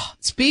 Oh,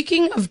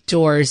 speaking of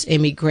doors,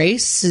 Amy,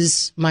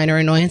 Grace's minor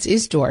annoyance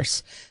is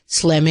doors.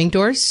 Slamming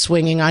doors,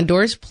 swinging on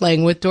doors,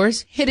 playing with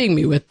doors, hitting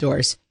me with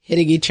doors,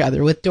 hitting each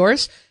other with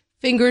doors,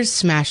 fingers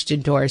smashed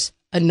in doors.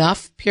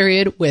 Enough,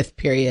 period, with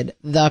period,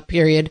 the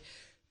period.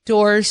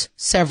 Doors,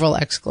 several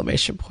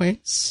exclamation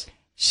points.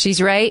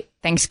 She's right.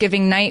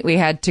 Thanksgiving night, we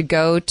had to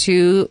go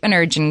to an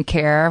urgent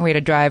care. We had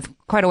to drive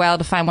quite a while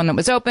to find one that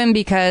was open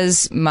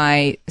because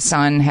my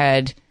son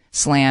had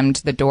slammed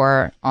the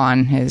door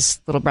on his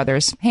little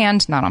brother's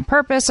hand. Not on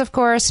purpose, of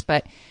course,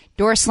 but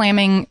door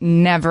slamming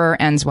never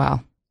ends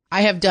well.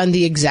 I have done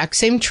the exact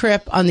same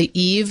trip on the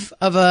eve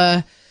of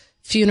a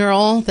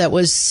funeral that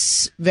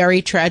was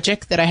very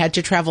tragic that I had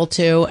to travel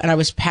to, and I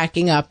was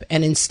packing up,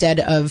 and instead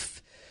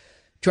of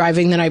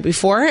driving the night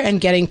before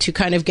and getting to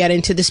kind of get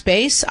into the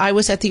space, I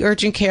was at the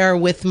urgent care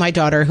with my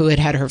daughter who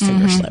had her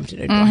finger slammed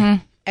in a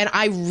door. And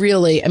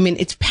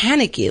it's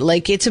panicky.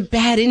 Like, it's a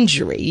bad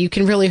injury. You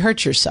can really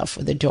hurt yourself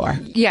with a door.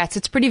 Yes,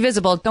 it's pretty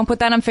visible. Don't put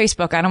that on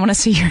Facebook. I don't want to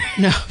see your...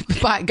 No,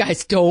 but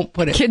guys, don't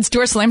put it. Kids'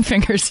 door slam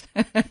fingers.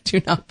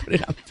 Do not put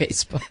it on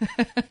Facebook.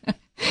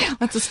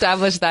 Let's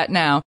establish that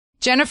now.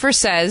 Jennifer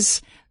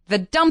says, the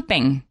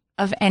dumping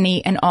of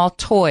any and all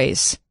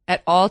toys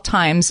at all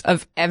times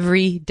of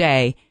every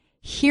day.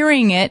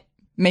 Hearing it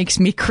makes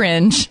me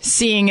cringe.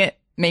 Seeing it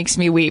makes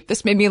me weep.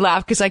 This made me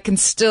laugh because I can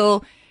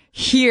still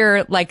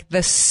hear like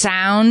the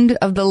sound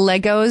of the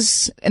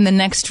Legos in the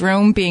next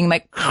room being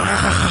like...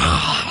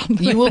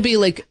 You will be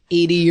like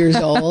 80 years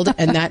old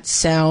and that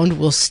sound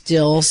will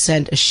still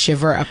send a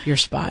shiver up your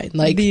spine.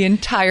 Like the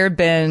entire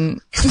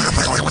bin.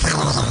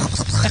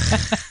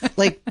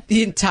 Like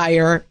the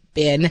entire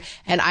bin.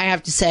 And I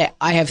have to say,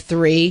 I have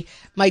 3.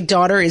 My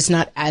daughter is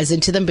not as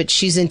into them, but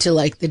she's into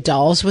like the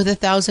dolls with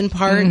 1,000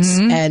 parts.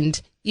 And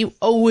you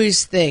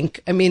always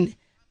think,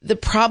 the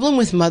problem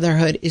with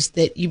motherhood is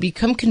that you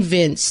become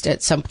convinced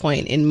at some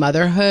point in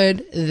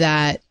motherhood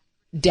that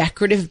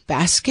decorative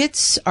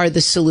baskets are the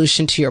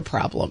solution to your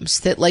problems.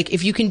 That like,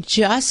 if you can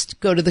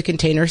just go to the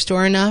Container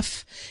Store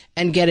enough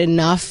and get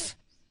enough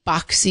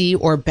boxy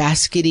or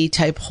baskety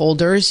type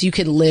holders, you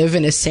can live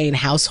in a sane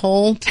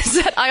household.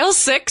 Is that aisle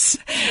 6?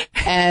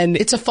 And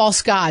it's a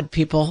false god,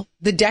 people.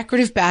 The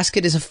decorative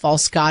basket is a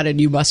false god and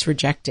you must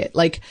reject it.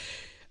 Like,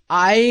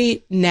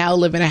 I now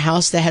live in a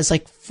house that has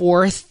like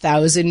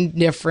 4,000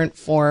 different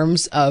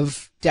forms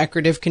of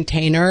decorative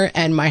container,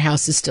 and my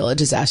house is still a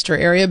disaster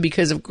area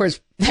because, of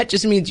course, that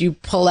just means you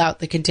pull out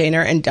the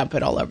container and dump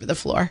it all over the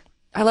floor.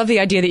 I love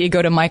the idea that you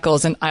go to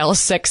Michael's and aisle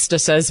 6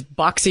 just says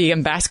boxy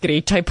and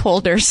baskety type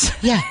holders.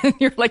 Yeah.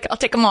 You're like, I'll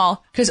take them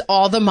all. Because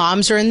all the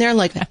moms are in there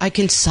like, I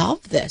can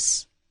solve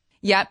this.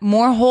 Yeah,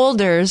 more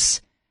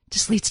holders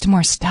just leads to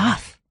more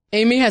stuff.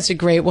 Amy has a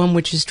great one,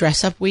 which is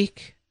Dress Up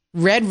Week.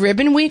 Red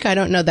Ribbon Week? I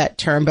don't know that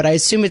term, but I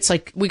assume it's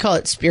like, we call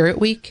it Spirit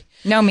Week.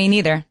 No, me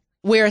neither.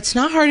 Where it's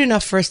not hard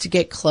enough for us to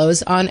get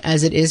clothes on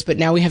as it is, but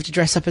now we have to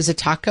dress up as a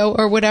taco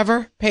or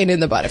whatever. Pain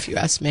in the butt, if you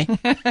ask me.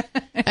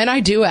 And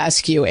I do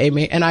ask you,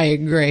 Amy, and I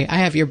agree. I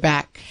have your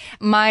back.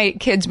 My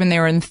kids, when they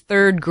were in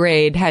 3rd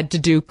grade, had to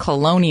do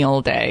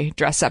Colonial Day,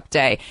 dress up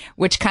day,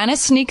 which kind of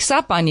sneaks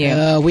up on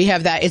you. We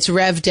have that. It's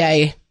Rev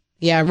Day.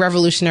 Yeah,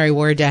 Revolutionary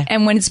War Day.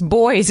 And when it's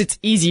boys, it's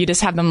easy. You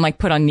just have them like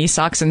put on knee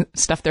socks and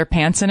stuff their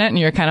pants in it, and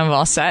you're kind of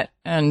all set.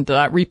 And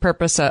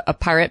repurpose a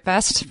pirate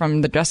vest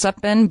from the dress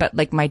up bin. But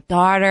like my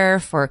daughter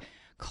for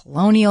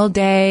Colonial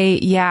Day,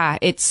 yeah,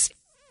 it's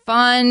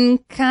fun,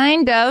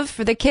 kind of,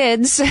 for the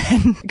kids,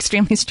 and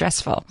extremely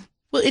stressful.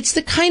 Well, it's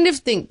the kind of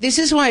thing. This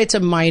is why it's a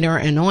minor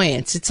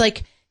annoyance. It's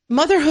like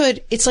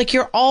motherhood. It's like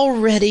you're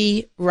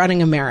already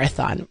running a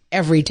marathon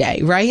every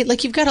day, right?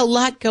 Like you've got a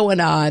lot going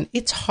on.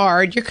 It's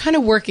hard. You're kind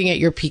of working at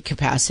your peak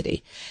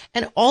capacity.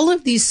 And all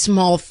of these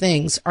small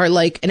things are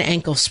like an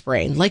ankle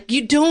sprain. Like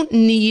you don't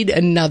need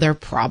another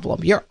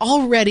problem. You're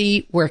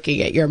already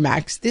working at your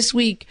max. This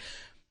week,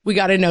 we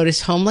got a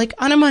notice home like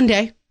on a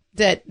Monday,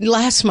 that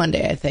last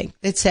Monday, I think,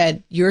 that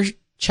said your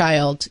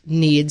child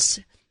needs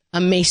a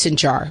mason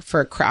jar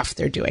for a craft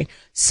they're doing.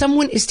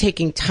 Someone is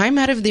taking time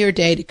out of their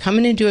day to come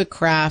in and do a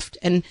craft,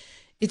 and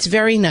it's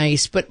very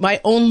nice. But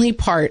my only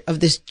part of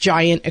this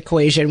giant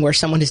equation where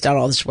someone has done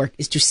all this work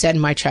is to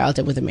send my child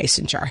in with a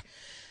mason jar.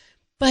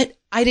 But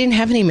I didn't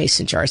have any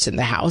mason jars in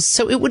the house,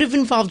 so it would have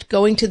involved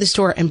going to the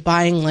store and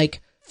buying like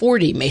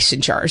 40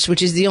 mason jars,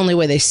 which is the only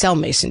way they sell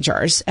mason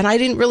jars. And I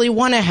didn't really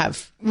want to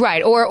have...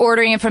 Right, or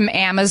ordering it from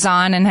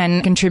Amazon and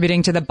then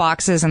contributing to the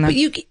boxes. And But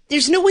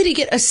there's no way to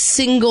get a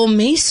single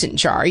mason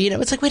jar. You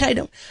know, it's like, wait, I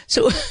don't...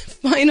 So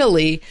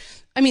finally,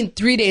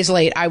 3 days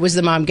late, I was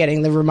the mom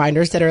getting the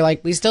reminders that are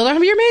like, we still don't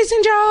have your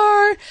mason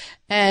jar.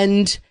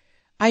 And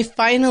I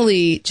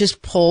finally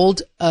just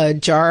pulled a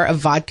jar of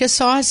vodka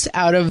sauce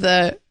out of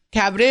the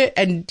cabinet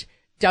and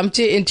dumped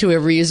it into a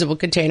reusable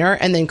container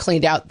and then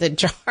cleaned out the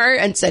jar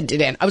and sent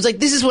it in. I was like,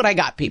 this is what I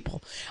got,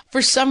 people.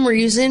 For some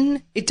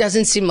reason, it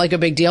doesn't seem like a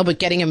big deal, but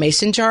getting a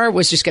mason jar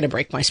was just going to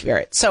break my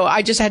spirit. So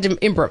I just had to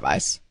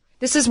improvise.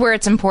 This is where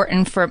it's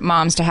important for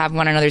moms to have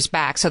one another's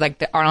back. So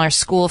like on our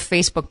school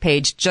Facebook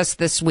page just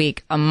this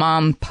week, a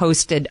mom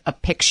posted a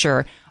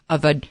picture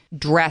of a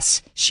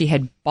dress she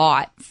had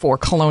bought for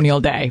Colonial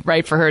Day,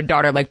 right? For her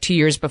daughter, like 2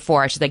 years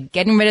before. She's like,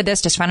 getting rid of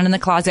this, just found it in the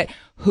closet.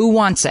 Who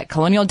wants it?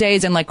 Colonial Day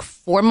is in like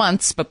 4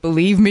 months, but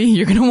believe me,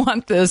 you're going to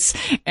want this.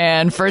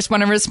 And first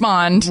one to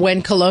respond.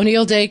 When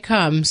Colonial Day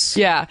comes.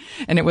 Yeah.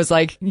 And it was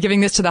like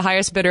giving this to the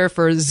highest bidder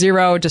for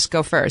 $0, just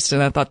go first.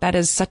 And I thought that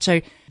is such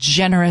a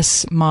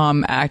generous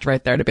mom act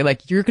right there to be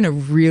like, you're going to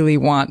really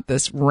want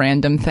this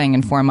random thing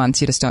in 4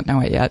 months. You just don't know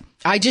it yet.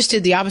 I just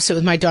did the opposite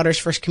with my daughter's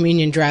first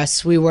communion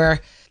dress. We were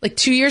like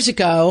 2 years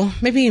ago,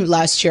 maybe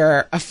last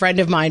year, a friend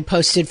of mine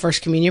posted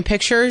first communion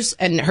pictures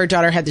and her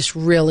daughter had this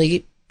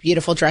really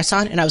beautiful dress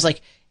on. And I was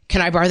like,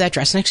 can I borrow that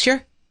dress next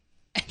year?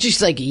 And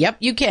she's like, yep,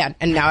 you can.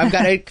 And now I've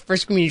got a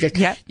first communion dress.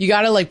 Yep. You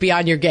got to like be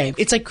on your game.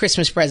 It's like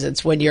Christmas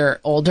presents when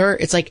you're older.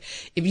 It's like,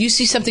 if you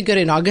see something good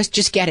in August,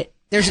 just get it.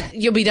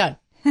 You'll be done.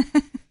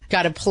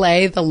 Got to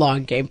play the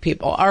long game,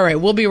 people. All right,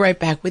 we'll be right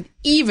back with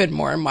even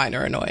more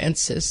minor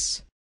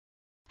annoyances.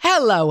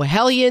 Hello,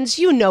 Hellions.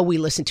 You know we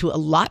listen to a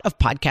lot of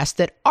podcasts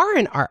that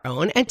aren't our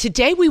own, and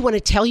today we want to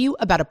tell you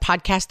about a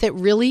podcast that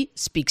really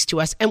speaks to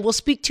us and will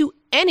speak to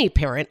any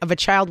parent of a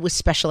child with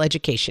special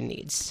education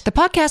needs. The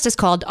podcast is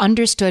called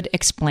Understood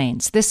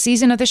Explains. This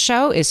season of the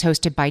show is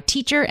hosted by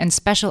teacher and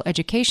special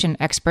education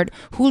expert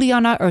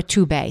Juliana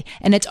Urtubey,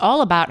 and it's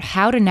all about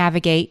how to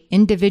navigate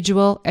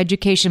individual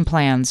education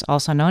plans,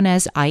 also known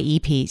as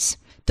IEPs.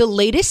 The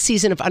latest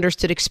season of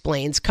Understood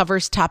Explains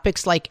covers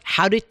topics like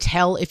how to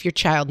tell if your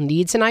child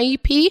needs an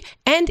IEP,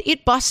 and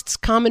it busts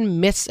common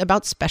myths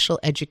about special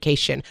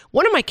education.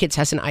 One of my kids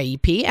has an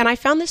IEP, and I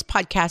found this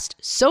podcast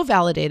so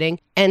validating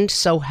and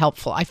so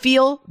helpful. I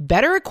feel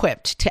better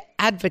equipped to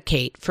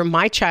advocate for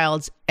my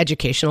child's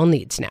educational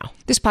needs now.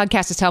 This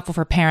podcast is helpful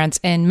for parents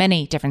in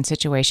many different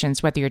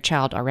situations, whether your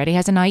child already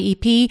has an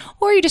IEP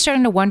or you're just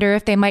starting to wonder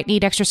if they might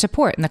need extra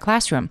support in the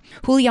classroom.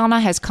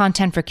 Juliana has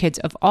content for kids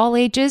of all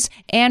ages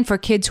and for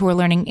kids who are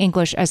learning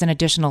English as an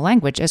additional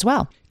language as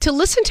well. To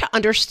listen to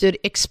Understood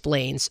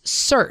Explains,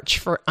 search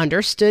for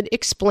Understood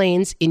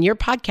Explains in your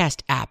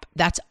podcast app.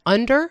 That's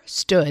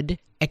Understood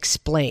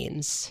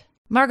Explains.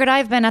 Margaret,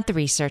 I've been at the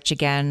research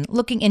again,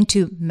 looking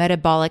into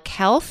metabolic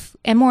health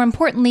and, more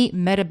importantly,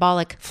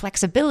 metabolic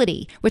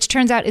flexibility, which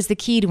turns out is the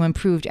key to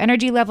improved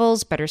energy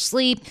levels, better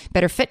sleep,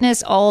 better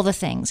fitness, all the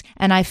things.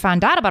 And I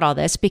found out about all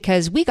this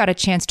because we got a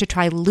chance to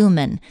try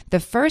Lumen, the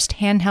first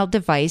handheld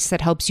device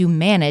that helps you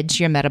manage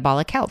your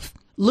metabolic health.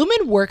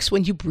 Lumen works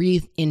when you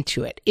breathe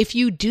into it. If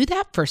you do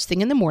that first thing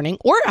in the morning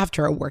or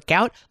after a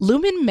workout,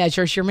 Lumen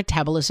measures your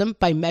metabolism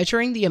by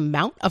measuring the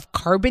amount of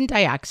carbon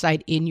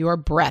dioxide in your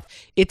breath.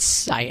 It's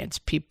science,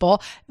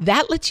 people.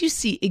 That lets you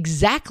see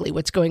exactly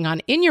what's going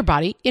on in your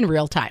body in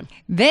real time.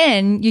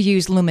 Then you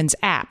use Lumen's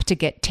app to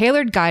get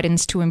tailored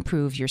guidance to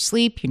improve your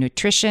sleep, your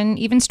nutrition,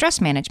 even stress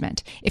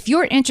management. If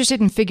you're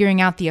interested in figuring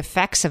out the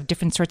effects of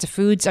different sorts of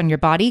foods on your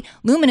body,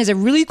 Lumen is a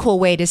really cool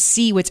way to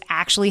see what's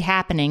actually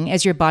happening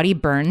as your body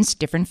burns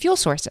different fuel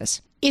sources.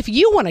 If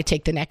you want to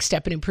take the next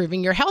step in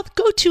improving your health,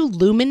 go to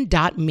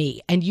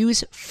lumen.me and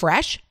use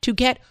FRESH to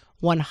get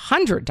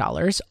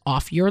 $100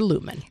 off your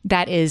Lumen.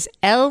 That is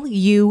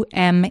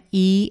LUMEN.ME.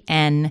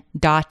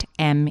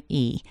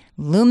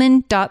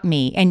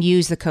 Lumen.me, and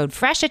use the code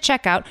FRESH at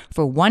checkout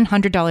for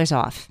 $100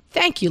 off.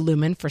 Thank you,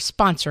 Lumen, for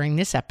sponsoring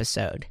this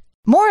episode.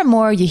 More and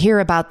more, you hear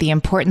about the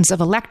importance of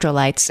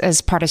electrolytes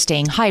as part of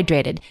staying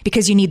hydrated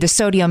because you need the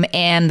sodium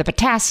and the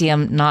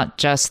potassium, not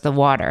just the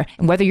water.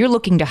 And whether you're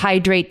looking to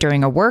hydrate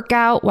during a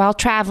workout, while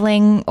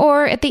traveling,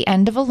 or at the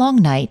end of a long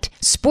night,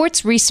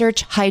 Sports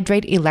Research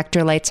Hydrate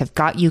Electrolytes have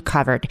got you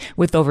covered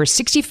with over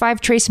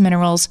 65 trace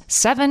minerals,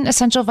 7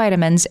 essential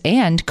vitamins,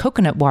 and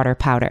coconut water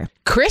powder.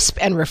 Crisp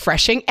and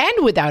refreshing and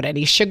without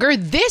any sugar,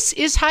 this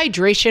is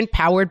hydration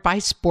powered by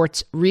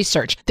Sports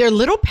Research. They're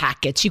little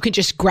packets you can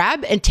just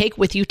grab and take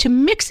with you to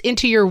mix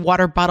into your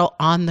water bottle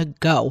on the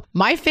go.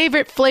 My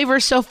favorite flavor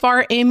so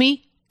far,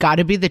 Amy,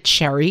 gotta be the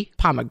cherry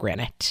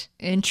pomegranate.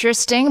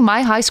 Interesting.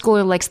 My high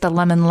schooler likes the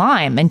lemon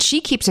lime, and she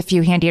keeps a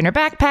few handy in her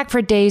backpack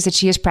for days that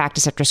she has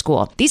practice after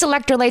school. These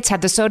electrolytes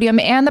have the sodium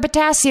and the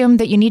potassium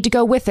that you need to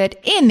go with it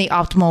in the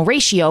optimal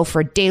ratio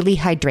for daily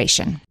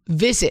hydration.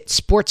 Visit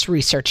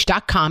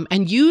sportsresearch.com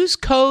and use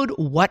code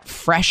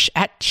WhatFresh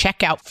at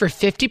checkout for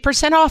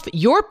 50% off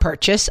your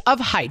purchase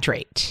of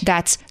Hydrate.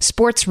 That's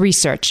Sports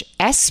Research,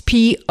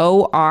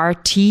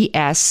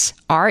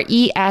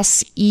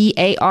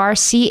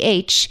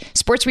 SportsResearch,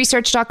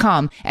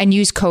 sportsresearch.com, and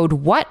use code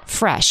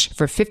WhatFresh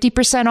for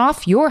 50%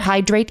 off your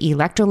Hydrate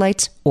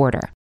electrolytes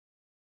order.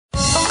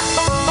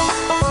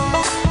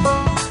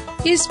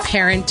 Is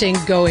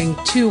parenting going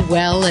too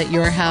well at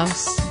your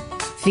house?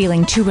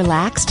 Feeling too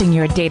relaxed in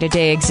your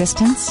day-to-day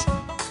existence?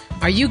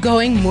 Are you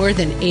going more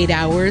than 8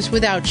 hours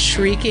without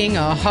shrieking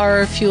a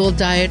horror-fueled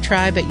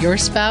diatribe at your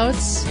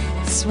spouse?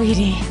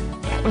 Sweetie,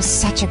 that was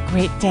such a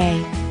great day.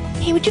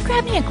 Hey, would you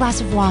grab me a glass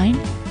of wine?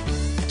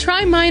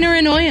 Try minor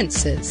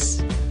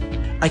annoyances.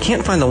 I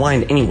can't find the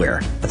wine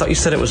anywhere. I thought you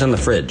said it was in the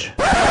fridge.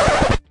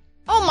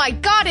 Oh my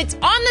God, it's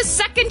on the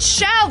second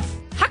shelf!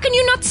 How can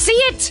you not see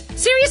it?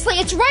 Seriously,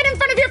 it's right in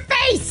front of your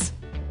face!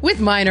 With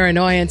minor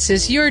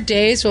annoyances, your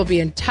days will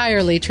be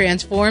entirely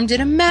transformed in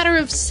a matter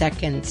of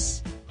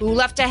seconds. Who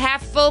left a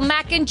half-full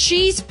mac and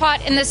cheese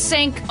pot in the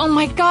sink? Oh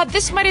my God,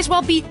 this might as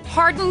well be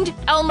hardened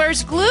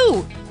Elmer's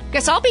glue.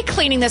 Guess I'll be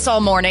cleaning this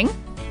all morning.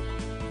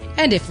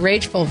 And if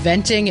rageful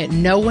venting at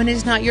no one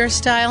is not your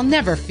style,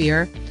 never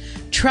fear.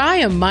 Try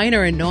a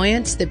minor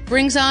annoyance that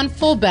brings on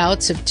full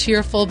bouts of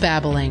tearful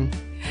babbling.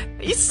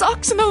 These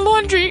socks in the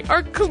laundry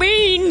are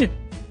clean.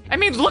 I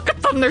mean, look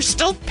at them. They're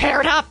still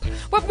paired up.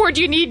 What more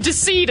do you need to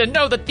see to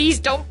know that these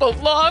don't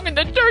belong in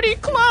the dirty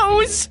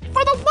clothes?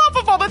 For the love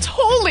of all that's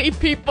holy,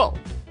 people.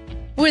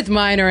 With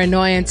minor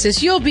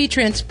annoyances, you'll be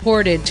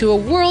transported to a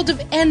world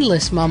of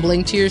endless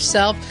mumbling to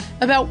yourself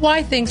about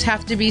why things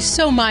have to be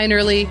so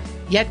minorly,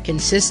 yet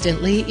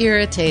consistently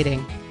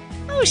irritating.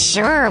 Oh,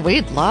 sure,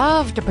 we'd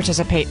love to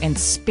participate in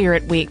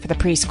Spirit Week for the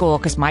preschool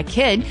because my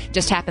kid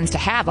just happens to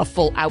have a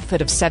full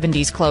outfit of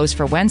 70s clothes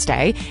for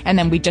Wednesday, and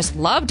then we just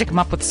love to come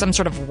up with some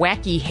sort of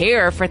wacky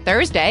hair for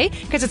Thursday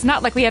because it's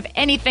not like we have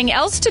anything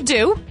else to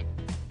do.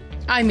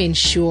 I mean,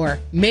 sure,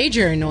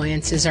 major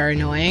annoyances are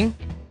annoying.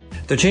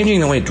 They're changing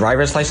the way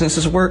driver's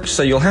licenses work,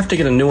 so you'll have to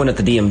get a new one at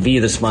the DMV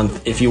this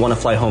month if you want to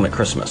fly home at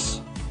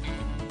Christmas.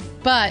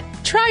 But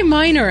try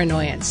minor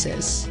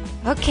annoyances.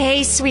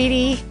 Okay,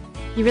 sweetie.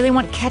 You really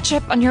want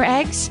ketchup on your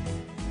eggs?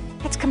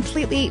 That's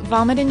completely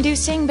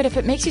vomit-inducing, but if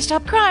it makes you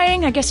stop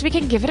crying, I guess we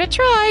can give it a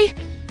try.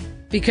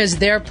 Because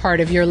they're part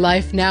of your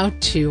life now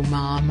too,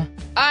 Mom.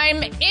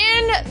 I'm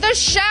in the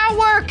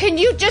shower. Can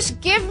you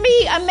just give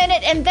me a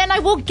minute and then I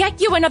will get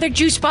you another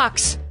juice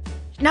box?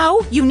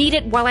 No, you need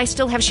it while I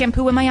still have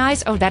shampoo in my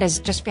eyes? Oh, that is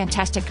just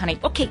fantastic, honey.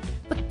 Okay,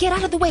 but get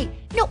out of the way.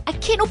 No, I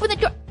can't open the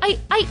door. I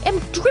am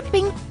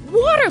dripping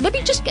water. Let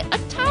me just get a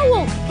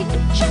towel. Can you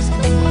just...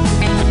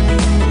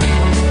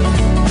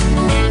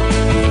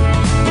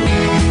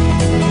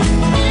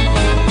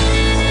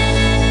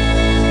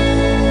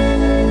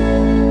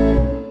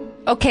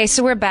 Okay,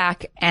 so we're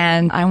back,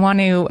 and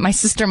my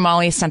sister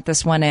Molly sent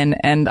this one in,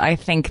 and I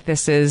think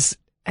this is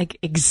like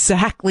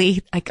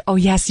exactly like, oh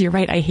yes, you're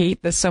right, I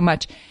hate this so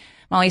much.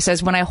 Molly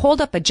says, when I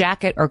hold up a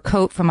jacket or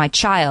coat for my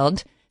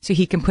child so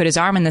he can put his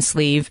arm in the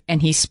sleeve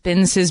and he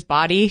spins his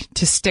body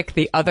to stick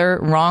the other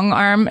wrong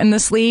arm in the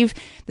sleeve,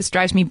 this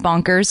drives me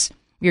bonkers.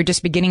 We are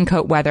just beginning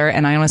coat weather,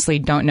 and I honestly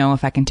don't know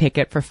if I can take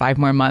it for 5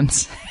 more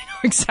months. I know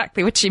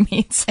exactly what she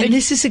means. And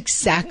this is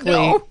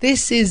exactly,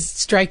 this is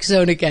strike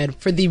zone again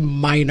for the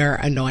minor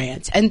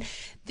annoyance. And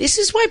this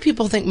is why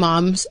people think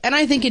moms, and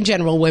I think in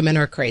general women,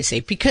 are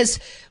crazy, because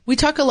we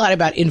talk a lot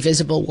about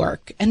invisible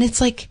work. And it's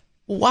like,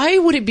 why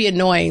would it be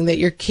annoying that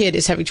your kid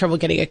is having trouble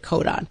getting a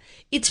coat on?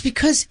 It's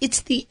because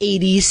it's the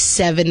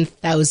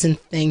 87,000th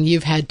thing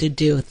you've had to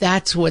do.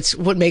 That's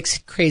what makes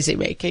it crazy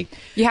making.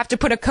 You have to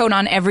put a coat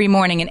on every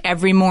morning, and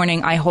every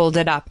morning I hold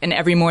it up, and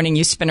every morning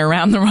you spin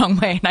around the wrong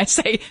way, and I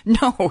say,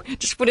 no,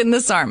 just put it in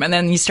this arm, and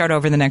then you start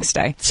over the next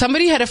day.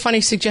 Somebody had a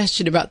funny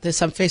suggestion about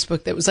this on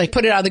Facebook that was like,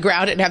 put it on the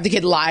ground and have the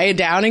kid lie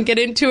down and get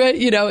into it.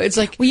 You know, it's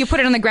like... Well, you put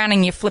it on the ground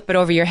and you flip it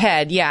over your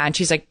head. Yeah, and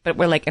she's like, but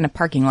we're like in a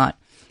parking lot.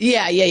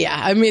 Yeah.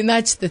 I mean,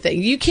 that's the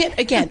thing. You can't,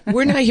 again,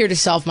 we're not here to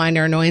solve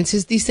minor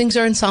annoyances. These things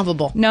are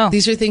unsolvable. No.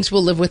 These are things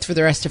we'll live with for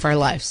the rest of our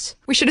lives.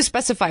 We should have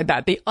specified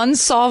that. The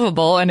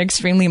unsolvable and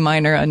extremely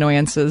minor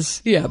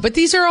annoyances. Yeah, but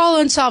these are all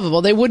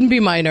unsolvable. They wouldn't be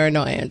minor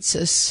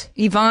annoyances.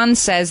 Yvonne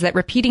says that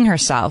repeating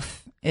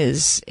herself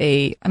is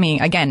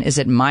again, is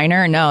it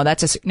minor? No,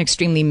 that's an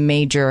extremely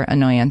major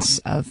annoyance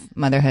of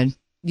motherhood.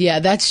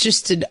 Yeah, that's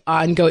just an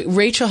ongoing.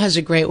 Rachel has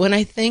a great one,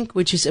 I think,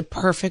 which is a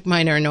perfect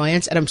minor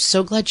annoyance. And I'm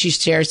so glad she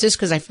shares this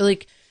because I feel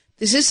like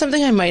this is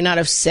something I might not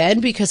have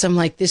said because I'm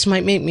like, this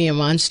might make me a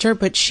monster,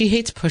 but she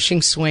hates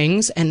pushing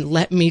swings. And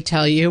let me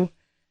tell you,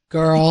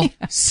 girl,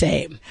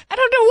 same. I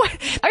don't know why.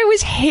 I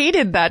always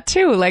hated that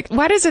too. Like,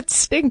 why does it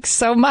stink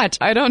so much?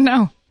 I don't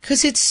know.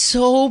 Because it's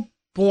so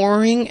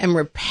boring and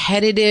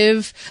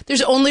repetitive.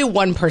 There's only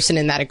one person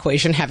in that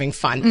equation having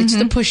fun. It's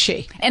the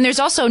pushy. And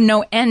there's also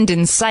no end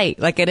in sight.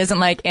 Like, it isn't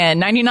like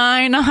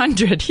 99,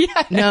 100.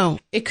 Yeah. No,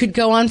 it could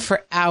go on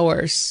for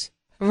hours.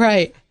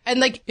 Right. And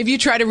like, if you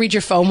try to read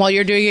your phone while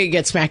you're doing it, you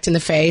get smacked in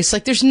the face.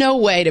 Like, there's no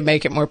way to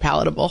make it more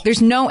palatable.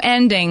 There's no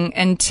ending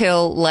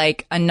until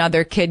like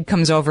another kid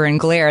comes over and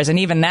glares. And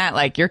even that,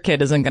 like, your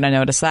kid isn't going to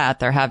notice that.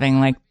 They're having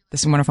like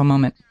this wonderful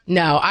moment.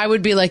 No, I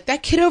would be like,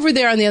 that kid over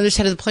there on the other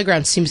side of the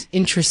playground seems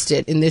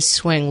interested in this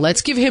swing.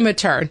 Let's give him a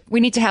turn. We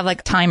need to have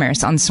like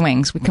timers on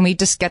swings. Can we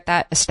just get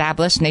that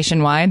established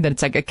nationwide that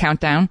it's like a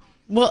countdown?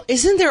 Well,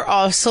 isn't there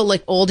also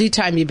like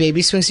oldie-timey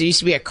baby swings? There used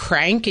to be a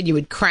crank and you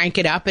would crank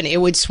it up and it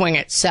would swing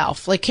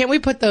itself. Like, can't we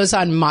put those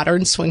on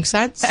modern swing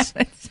sets?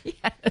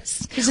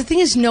 Yes. Because the thing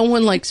is, no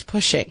one likes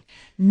pushing.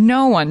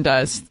 No one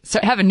does. So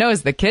heaven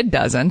knows the kid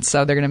doesn't,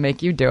 so they're going to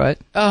make you do it.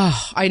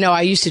 Oh, I know.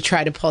 I used to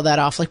try to pull that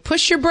off. Like,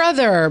 push your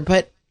brother.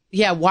 But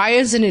yeah, why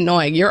is it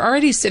annoying? You're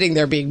already sitting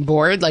there being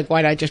bored. Like,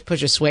 why not just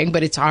push a swing?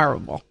 But it's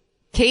horrible.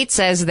 Kate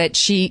says that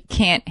she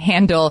can't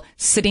handle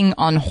sitting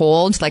on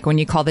hold, like when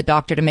you call the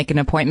doctor to make an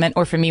appointment,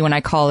 or for me, when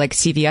I call like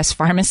CVS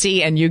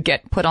pharmacy and you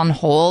get put on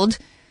hold,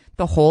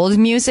 the hold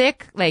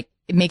music, like,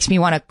 it makes me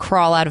want to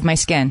crawl out of my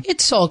skin.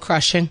 It's soul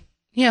crushing.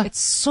 Yeah. It's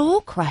soul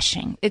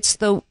crushing. It's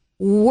the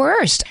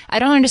worst. I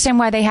don't understand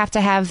why they have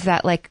to have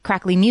that like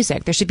crackly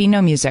music. There should be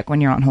no music when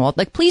you're on hold.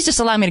 Like, please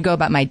just allow me to go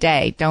about my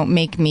day. Don't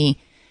make me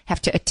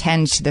have to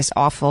attend to this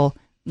awful,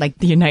 like,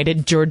 the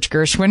United George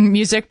Gershwin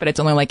music, but it's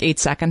only like 8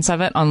 seconds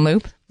of it on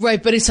loop.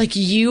 Right. But it's like,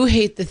 you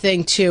hate the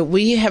thing too.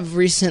 We have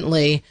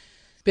recently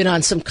been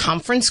on some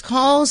conference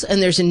calls,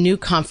 and there's a new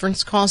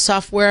conference call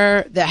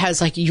software that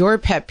has like, your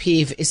pet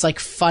peeve is like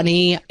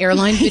funny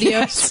airline videos,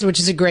 yes, which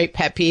is a great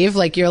pet peeve.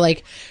 Like, you're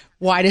like,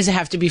 Why does it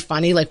have to be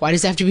funny? Like, why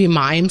does it have to be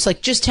mimes?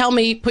 Like, just tell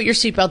me, put your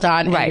seatbelt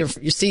on, Right. and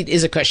your seat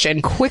is a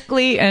cushion.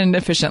 Quickly and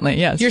efficiently,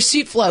 yes. Your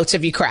seat floats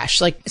if you crash.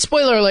 Like,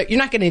 spoiler alert, you're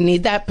not going to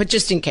need that, but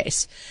just in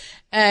case.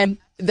 And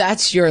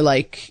that's your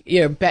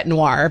bête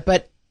noire.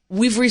 But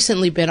we've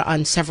recently been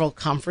on several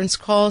conference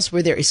calls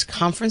where there is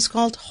conference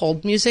called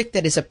hold music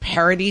that is a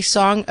parody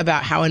song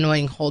about how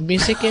annoying hold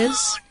music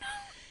is.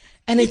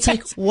 And it's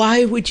like,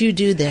 why would you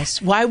do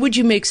this? Why would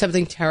you make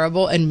something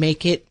terrible and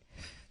make it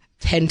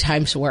 10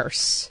 times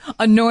worse?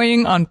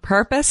 Annoying on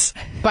purpose.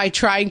 By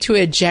trying to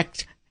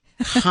eject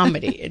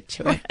comedy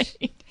into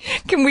it.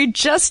 Can we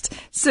just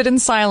sit in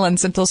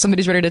silence until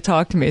somebody's ready to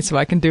talk to me so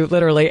I can do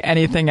literally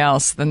anything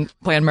else than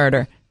plan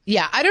murder?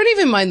 Yeah, I don't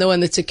even mind the one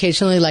that's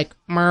occasionally like,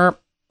 merp,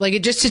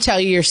 like just to tell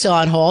you you're still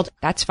on hold.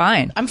 That's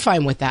fine. I'm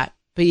fine with that.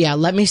 But yeah,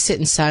 let me sit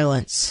in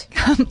silence.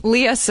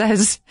 Leah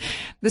says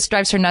this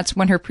drives her nuts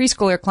when her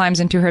preschooler climbs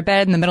into her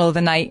bed in the middle of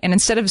the night, and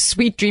instead of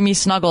sweet, dreamy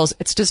snuggles,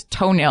 it's just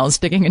toenails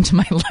digging into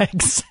my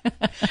legs.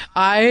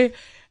 I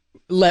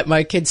let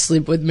my kids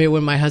sleep with me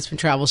when my husband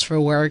travels for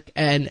work,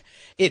 and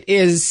it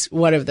is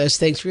one of those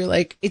things where you're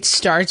like, it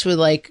starts with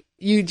like,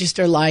 you just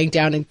are lying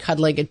down and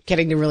cuddling and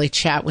getting to really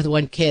chat with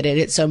one kid, and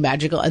it's so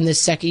magical. And the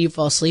second you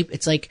fall asleep,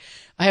 it's like,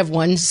 I have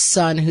one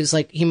son who's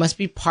like, he must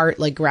be part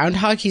like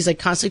groundhog. He's like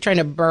constantly trying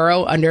to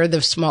burrow under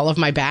the small of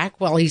my back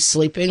while he's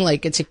sleeping.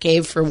 Like it's a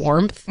cave for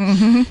warmth.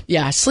 Mm-hmm.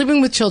 Yeah. Sleeping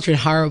with children,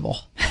 horrible.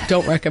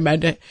 Don't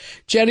recommend it.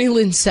 Jenny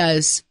Lynn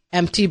says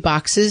empty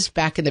boxes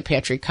back in the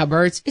pantry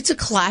cupboards. It's a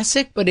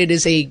classic, but it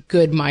is a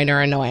good minor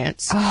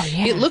annoyance. Oh,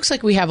 yeah. It looks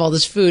like we have all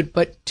this food,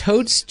 but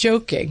totes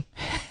joking.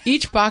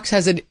 Each box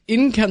has an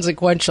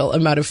inconsequential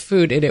amount of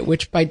food in it,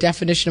 which by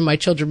definition of my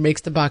children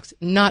makes the box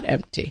not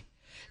empty,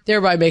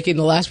 thereby making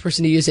the last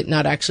person to use it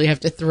not actually have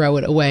to throw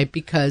it away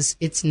because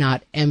it's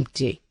not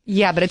empty.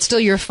 Yeah, but it's still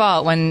your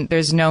fault when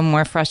there's no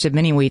more frosted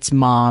mini wheats,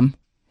 Mom.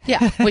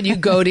 Yeah, when you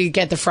go to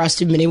get the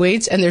frosted mini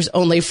wheats and there's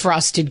only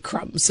frosted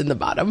crumbs in the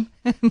bottom.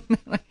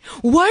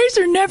 Why is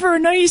there never a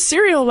nice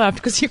cereal left?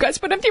 Because you guys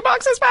put empty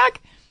boxes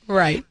back.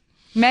 Right.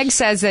 Meg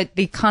says that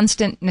the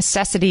constant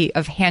necessity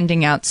of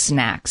handing out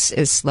snacks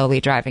is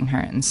slowly driving her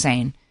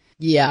insane.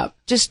 Yeah.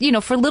 Just,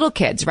 for little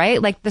kids, right?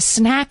 Like the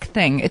snack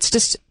thing, it's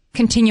just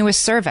continuous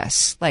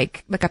service,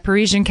 like a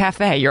Parisian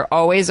cafe. You're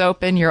always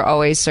open. You're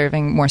always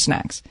serving more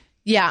snacks.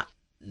 Yeah.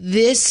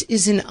 This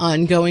is an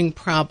ongoing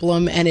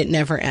problem and it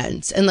never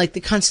ends. And like the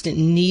constant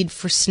need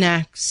for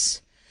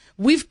snacks.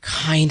 We've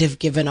kind of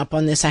given up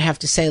on this, I have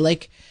to say.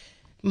 Like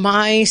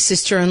my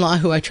sister-in-law,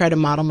 who I try to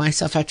model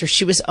myself after,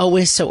 she was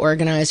always so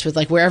organized with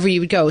like wherever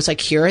you would go. It's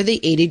like, here are the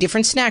 80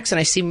 different snacks. And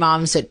I see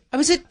moms I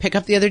was at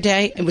pickup the other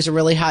day. It was a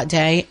really hot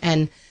day.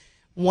 And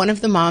one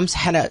of the moms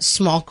had a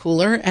small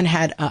cooler and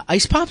had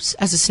ice pops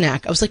as a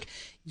snack. I was like,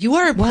 you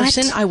are a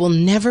person I will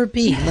never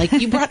be. Like,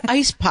 you brought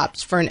ice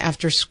pops for an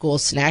after-school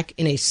snack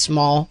in a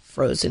small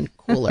frozen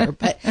cooler.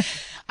 But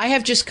I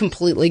have just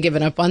completely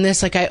given up on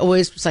this. Like, I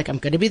always was like, I'm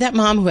going to be that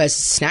mom who has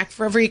a snack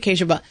for every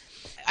occasion. But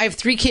I have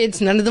 3 kids.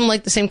 None of them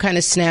like the same kind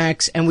of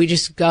snacks. And we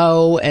just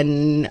go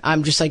and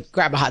I'm just like,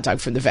 grab a hot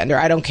dog from the vendor.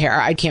 I don't care.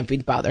 I can't be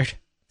bothered.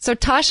 So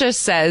Tasha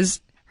says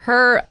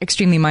her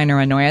extremely minor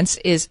annoyance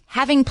is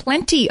having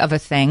plenty of a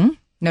thing,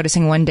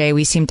 noticing one day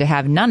we seem to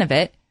have none of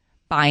it,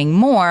 buying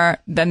more,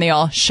 then they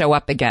all show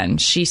up again.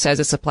 She says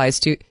this applies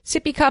to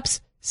sippy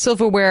cups,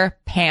 silverware,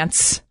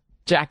 pants,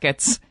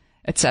 jackets,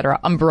 etc.,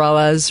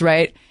 umbrellas,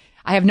 right?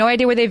 I have no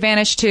idea where they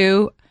vanish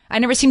to. I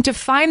never seem to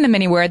find them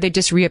anywhere. They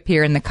just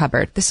reappear in the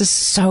cupboard. This is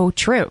so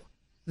true.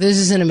 This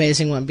is an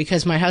amazing one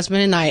because my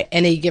husband and I,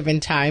 any given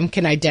time,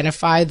 can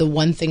identify the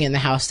one thing in the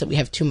house that we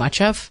have too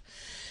much of.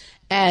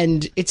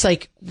 And it's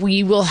like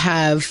we will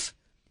have,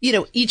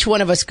 each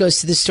one of us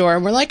goes to the store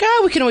and we're like,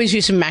 we can always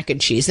use some mac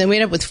and cheese. Then we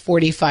end up with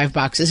 45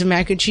 boxes of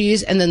mac and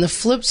cheese. And then the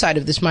flip side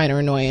of this minor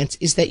annoyance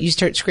is that you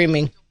start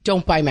screaming,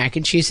 don't buy mac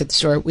and cheese at the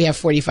store. We have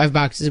 45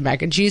 boxes of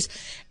mac and cheese.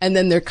 And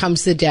then there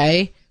comes the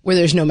day where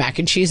there's no mac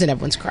and cheese and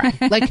everyone's crying.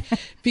 Like,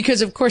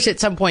 because of course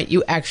at some point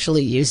you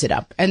actually use it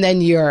up. And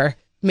then you're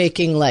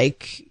making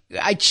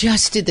I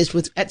just did this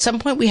at some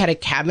point we had a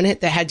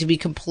cabinet that had to be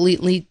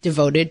completely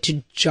devoted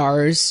to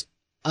jars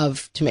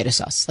of tomato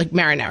sauce, like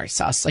marinara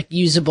sauce, like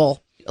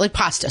usable, like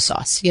pasta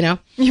sauce,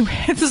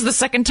 This is the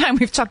second time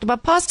we've talked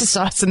about pasta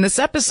sauce in this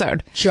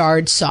episode.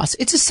 Jarred sauce.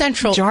 It's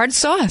essential. Jarred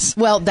sauce.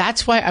 Well,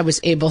 that's why I was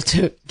able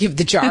to give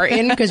the jar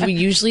in because we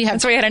usually have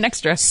that's why you had an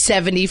extra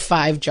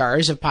 75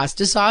 jars of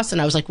pasta sauce.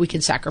 And I was like, we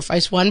can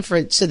sacrifice one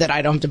so that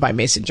I don't have to buy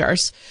mason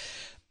jars.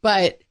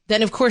 But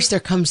then, of course, there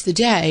comes the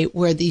day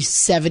where these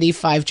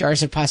 75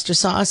 jars of pasta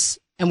sauce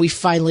and we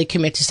finally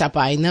commit to stop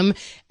buying them.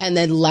 And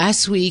then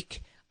last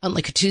week on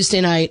like a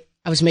Tuesday night,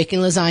 I was making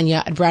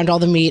lasagna. I'd browned all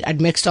the meat.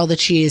 I'd mixed all the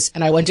cheese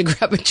and I went to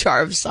grab a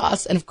jar of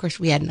sauce. And of course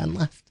we had none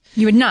left.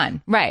 You had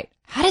none. Right.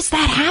 How does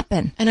that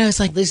happen? And I was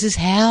like, this is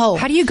hell.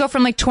 How do you go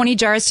from like 20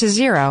 jars to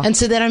 0? And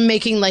so then I'm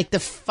making like the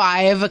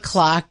 5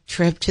 o'clock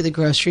trip to the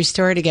grocery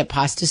store to get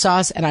pasta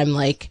sauce. And I'm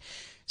like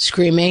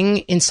screaming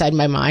inside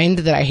my mind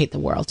that I hate the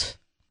world.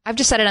 I've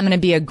decided I'm going to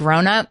be a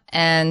grown-up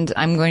and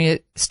I'm going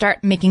to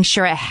start making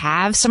sure I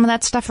have some of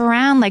that stuff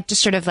around, like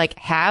just sort of like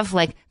have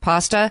like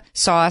pasta,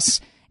 sauce,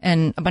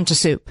 and a bunch of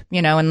soup,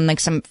 you know, and like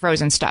some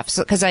frozen stuff.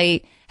 So, cause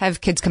I have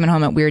kids coming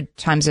home at weird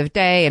times of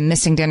day and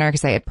missing dinner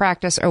because they had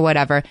practice or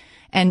whatever.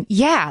 And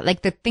yeah,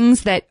 like the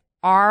things that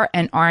are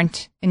and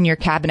aren't in your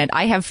cabinet.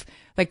 I have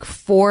like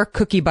 4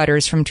 cookie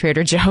butters from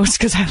Trader Joe's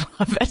because I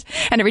love it.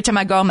 And every time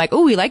I go, I'm like,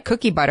 oh, we like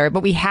cookie butter,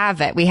 but we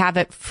have it. We have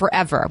it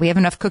forever. We have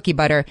enough cookie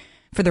butter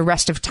for the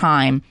rest of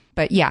time.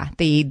 But yeah,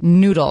 the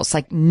noodles,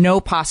 like no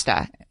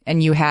pasta.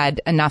 And you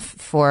had enough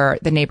for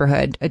the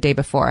neighborhood a day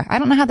before. I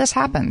don't know how this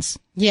happens.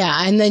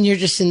 Yeah. And then you're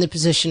just in the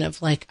position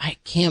of like, I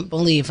can't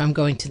believe I'm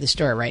going to the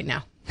store right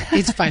now.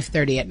 It's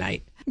 5:30 at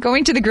night.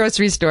 Going to the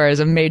grocery store is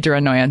a major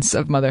annoyance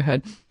of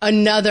motherhood.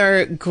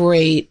 Another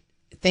great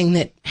thing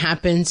that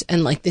happens,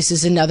 and like this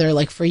is another,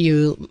 like for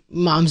you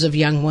moms of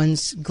young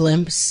ones,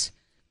 glimpse.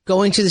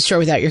 Going to the store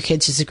without your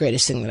kids is the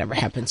greatest thing that ever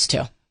happens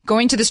too.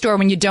 Going to the store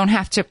when you don't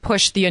have to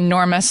push the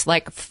enormous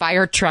like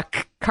fire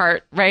truck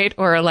cart, right?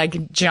 Or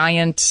like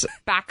giant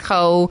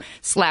backhoe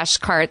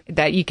 / cart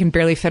that you can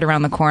barely fit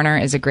around the corner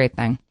is a great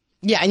thing.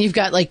 Yeah, and you've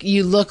got like,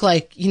 you look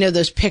like, you know,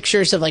 those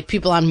pictures of like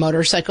people on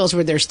motorcycles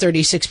where there's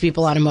 36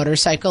 people on a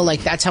motorcycle.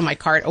 Like that's how my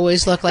cart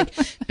always looked, like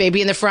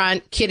baby in the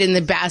front, kid in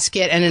the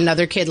basket, and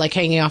another kid like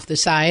hanging off the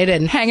side.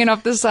 And hanging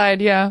off the side,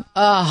 yeah.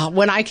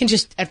 When I can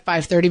just at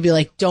 5:30 be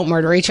like, don't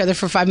murder each other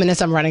for 5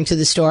 minutes, I'm running to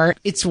the store.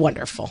 It's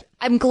wonderful.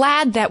 I'm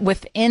glad that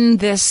within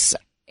this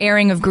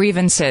airing of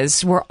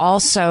grievances, we're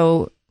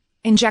also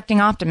injecting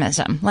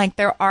optimism. Like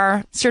there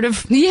are sort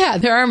of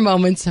there are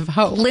moments of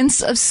hope.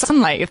 Glints of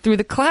sunlight through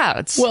the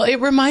clouds. Well, it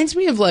reminds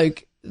me of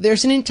like,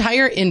 there's an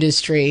entire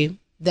industry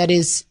that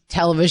is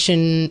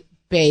television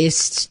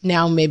based,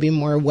 now maybe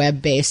more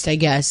web based, I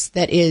guess,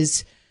 that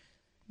is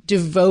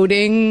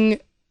devoting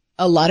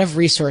a lot of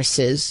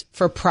resources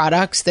for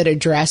products that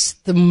address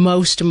the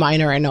most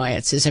minor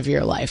annoyances of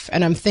your life.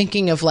 And I'm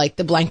thinking of like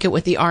the blanket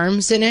with the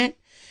arms in it,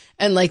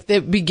 and like the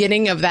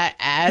beginning of that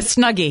ad.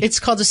 Snuggie. It's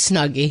called a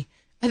Snuggie.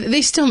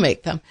 They still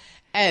make them.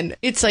 And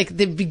it's like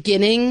the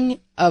beginning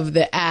of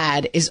the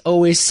ad is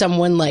always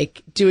someone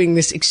like doing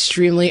this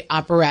extremely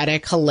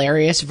operatic,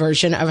 hilarious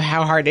version of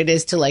how hard it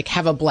is to like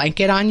have a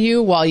blanket on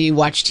you while you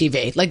watch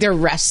TV. Like they're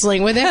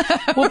wrestling with it.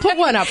 We'll put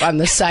one up on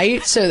the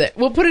site so that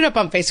we'll put it up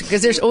on Facebook,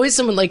 because there's always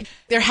someone like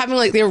they're having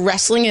like they're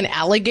wrestling an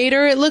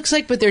alligator, it looks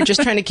like, but they're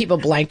just trying to keep a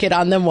blanket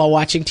on them while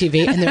watching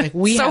TV. And they're like,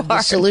 we have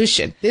the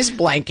solution. This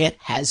blanket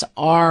has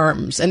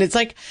arms. And it's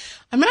like,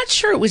 I'm not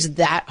sure it was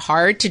that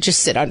hard to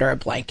just sit under a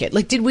blanket.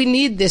 Like, did we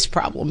need this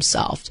problem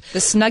solved? The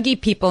Snuggie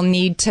people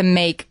need to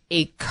make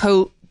a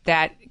coat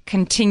that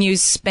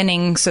continues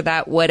spinning so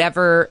that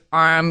whatever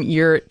arm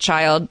your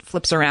child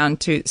flips around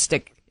to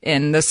stick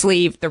in the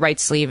sleeve, the right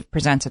sleeve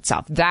presents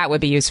itself. That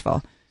would be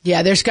useful.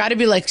 Yeah, there's got to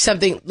be like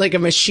something like a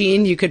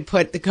machine you could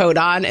put the coat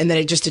on and then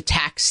it just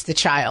attacks the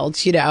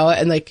child, you know,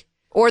 and like.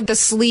 Or the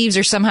sleeves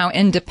are somehow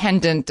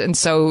independent, and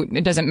so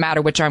it doesn't matter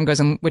which arm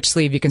goes in which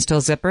sleeve. You can still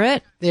zipper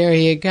it. There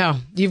you go.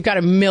 You've got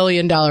 $1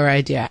 million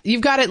idea.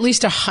 You've got at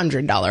least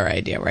 $100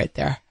 idea right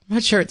there. I'm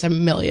not sure it's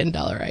 $1 million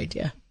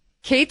idea.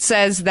 Kate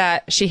says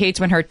that she hates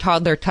when her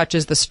toddler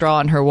touches the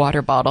straw in her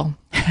water bottle.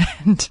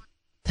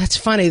 That's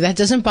funny. That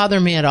doesn't bother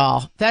me at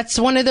all. That's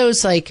one of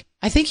those, like,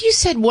 I think you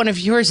said one of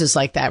yours is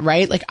like that,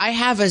 right? Like, I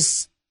have a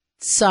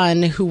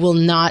son who will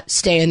not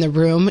stay in the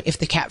room if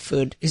the cat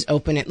food is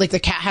open. Like the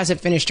cat hasn't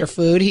finished her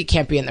food, he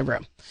can't be in the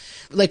room.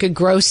 Like a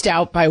grossed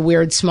out by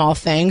weird small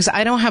things.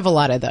 I don't have a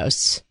lot of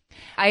those.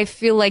 I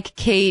feel like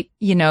Kate,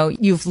 you know,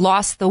 you've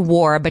lost the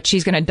war, but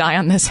she's going to die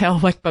on this hill.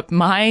 Like, but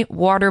my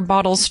water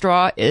bottle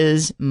straw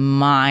is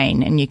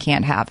mine and you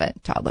can't have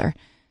it, toddler.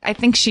 I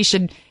think she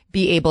should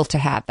be able to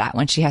have that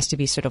when she has to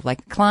be sort of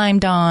like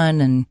climbed on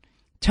and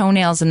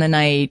toenails in the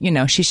night. You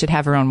know, she should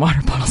have her own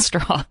water bottle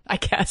straw, I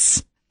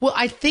guess. Well,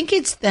 I think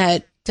it's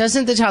that,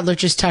 doesn't the toddler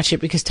just touch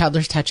it because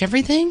toddlers touch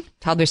everything?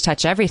 Toddlers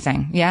touch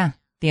everything, yeah.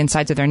 The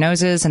insides of their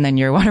noses and then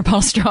your water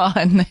bottle straw.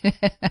 And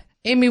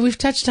Amy, we've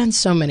touched on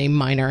so many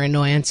minor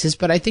annoyances,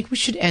 but I think we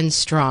should end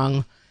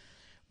strong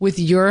with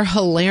your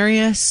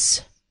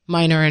hilarious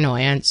minor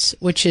annoyance,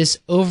 which is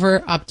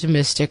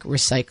over-optimistic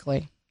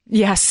recycling.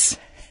 Yes.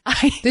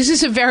 This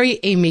is a very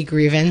Amy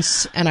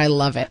grievance, and I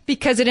love it.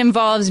 Because it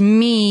involves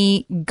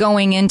me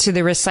going into the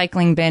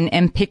recycling bin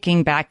and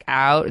picking back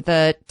out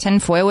the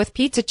tinfoil with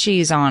pizza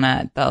cheese on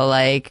it, the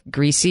like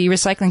greasy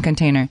recycling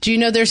container. Do you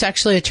know there's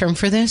actually a term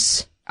for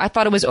this? I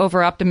thought it was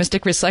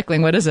over-optimistic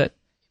recycling. What is it?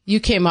 You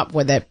came up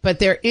with it, but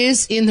there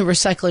is in the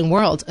recycling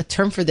world a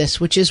term for this,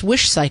 which is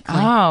wish cycling.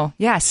 Oh,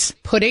 yes.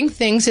 Putting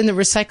things in the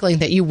recycling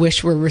that you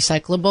wish were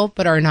recyclable,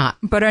 but are not.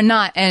 But are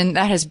not. And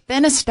that has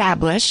been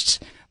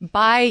established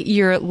by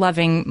your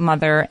loving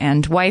mother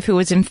and wife, who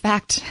has in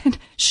fact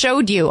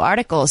showed you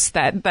articles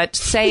that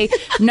say,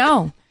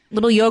 no,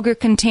 little yogurt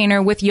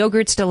container with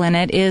yogurt still in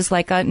it is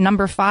like a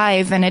number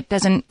 5 and it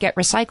doesn't get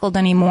recycled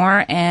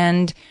anymore.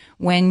 And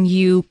when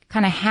you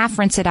kind of half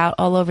rinse it out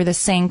all over the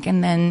sink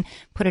and then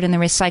put it in the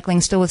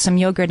recycling still with some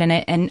yogurt in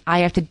it, and I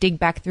have to dig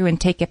back through and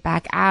take it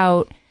back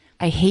out,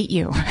 I hate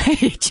you. I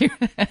hate you.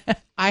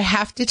 I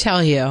have to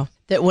tell you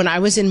that when I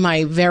was in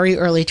my very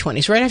early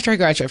 20s, right after I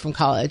graduated from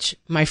college,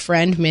 my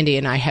friend Mindy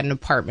and I had an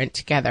apartment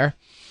together,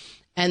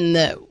 and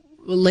the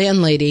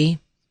landlady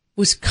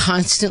was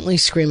constantly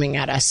screaming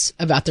at us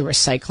about the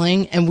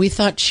recycling, and we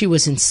thought she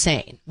was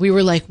insane. We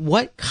were like,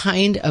 what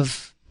kind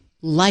of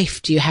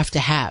life do you have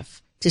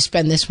to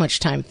spend this much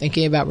time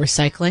thinking about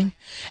recycling?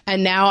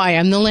 And now I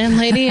am the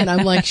landlady, and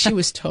I'm like, she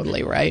was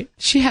totally right.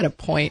 She had a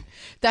point.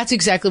 That's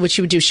exactly what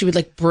she would do. She would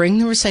like bring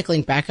the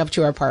recycling back up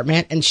to our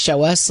apartment and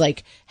show us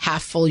like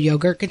half full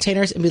yogurt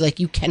containers and be like,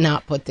 you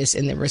cannot put this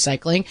in the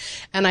recycling.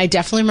 And I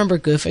definitely remember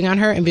goofing on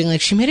her and being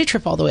like, she made a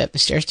trip all the way up the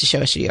stairs to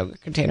show us a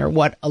yogurt container.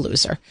 What a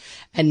loser.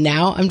 And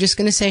now I'm just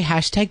going to say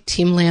hashtag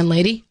team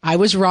landlady. I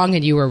was wrong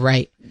and you were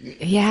right.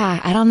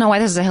 Yeah, I don't know why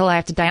this is a hill I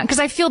have to die on. Because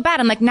I feel bad.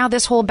 I'm like, now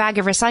this whole bag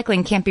of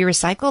recycling can't be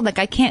recycled. Like,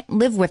 I can't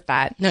live with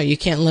that. No, you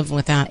can't live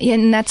with that.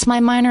 And that's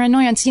my minor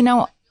annoyance. You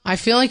know, I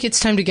feel like it's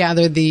time to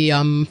gather the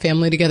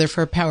family together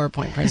for a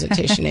PowerPoint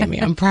presentation, Amy,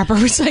 on proper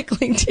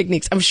recycling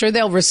techniques. I'm sure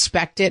they'll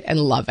respect it and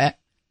love it.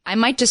 I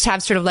might just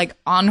have sort of like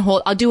on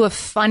hold. I'll do a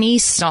funny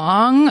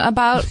song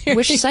about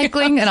wish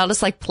cycling and I'll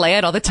just like play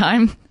it all the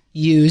time.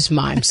 Use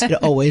mimes.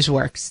 It always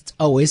works. It's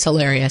always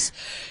hilarious.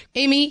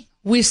 Amy,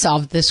 we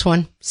solved this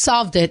one.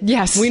 Solved it.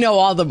 Yes. We know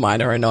all the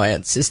minor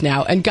annoyances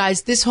now. And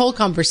guys, this whole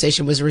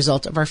conversation was a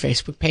result of our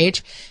Facebook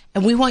page.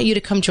 And we want you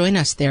to come join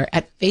us there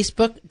at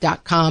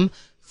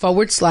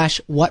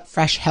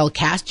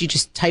facebook.com/whatfreshhellcast. You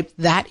just type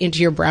that into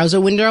your browser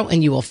window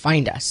and you will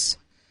find us.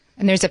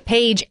 And there's a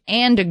page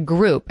and a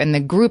group. And the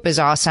group is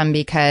awesome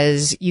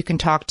because you can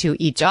talk to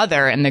each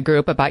other in the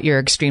group about your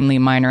extremely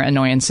minor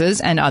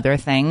annoyances and other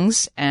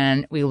things.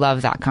 And we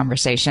love that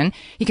conversation.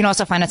 You can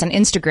also find us on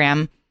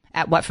Instagram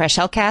at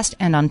whatfreshhellcast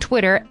and on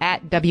Twitter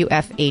at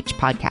WFH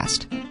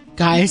Podcast.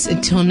 Guys,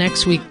 until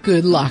next week,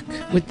 good luck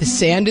with the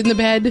sand in the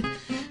bed.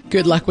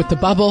 Good luck with the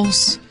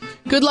bubbles.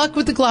 Good luck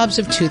with the globs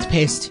of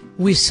toothpaste.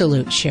 We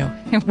salute you.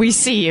 We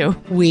see you.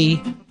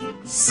 We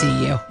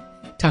see you.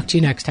 Talk to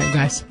you next time,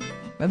 guys.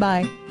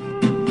 Bye-bye.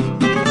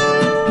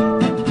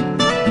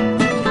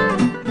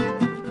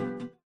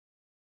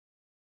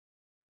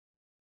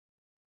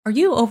 Are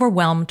you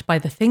overwhelmed by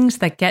the things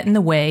that get in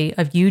the way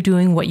of you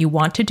doing what you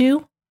want to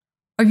do?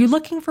 Are you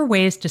looking for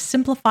ways to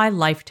simplify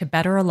life to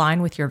better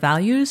align with your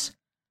values?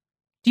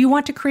 Do you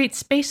want to create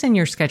space in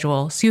your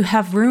schedule so you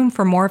have room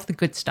for more of the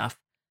good stuff?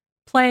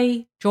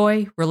 Play,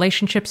 joy,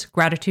 relationships,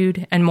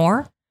 gratitude, and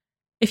more?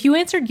 If you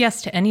answered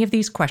yes to any of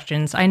these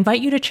questions, I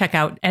invite you to check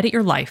out Edit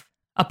Your Life,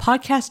 a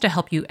podcast to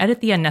help you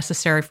edit the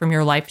unnecessary from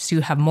your life so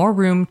you have more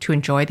room to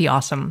enjoy the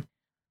awesome.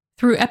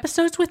 Through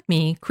episodes with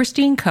me,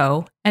 Christine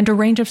Coe, and a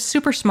range of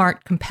super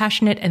smart,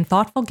 compassionate, and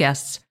thoughtful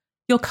guests,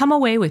 you'll come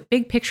away with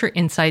big picture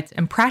insights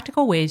and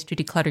practical ways to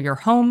declutter your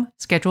home,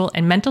 schedule,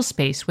 and mental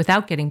space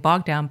without getting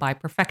bogged down by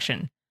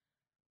perfection.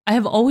 I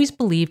have always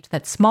believed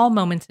that small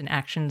moments and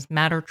actions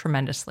matter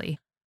tremendously.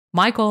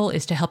 My goal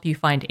is to help you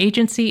find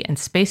agency and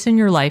space in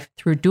your life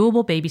through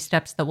doable baby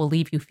steps that will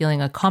leave you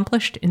feeling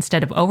accomplished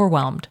instead of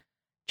overwhelmed.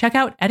 Check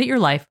out Edit Your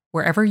Life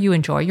wherever you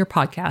enjoy your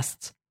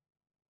podcasts.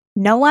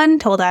 No one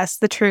told us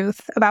the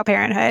truth about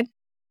parenthood.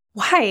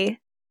 Why?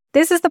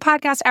 This is the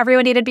podcast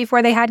everyone needed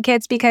before they had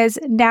kids because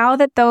now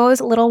that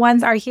those little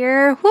ones are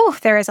here,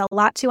 there is a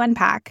lot to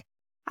unpack.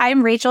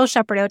 I'm Rachel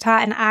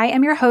Shepardota, and I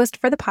am your host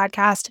for the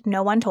podcast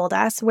No One Told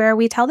Us, where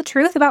we tell the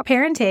truth about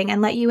parenting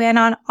and let you in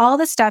on all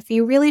the stuff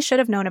you really should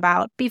have known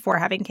about before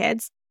having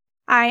kids.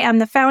 I am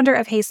the founder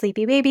of Hey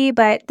Sleepy Baby,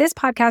 but this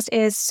podcast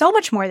is so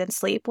much more than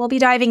sleep. We'll be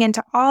diving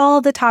into all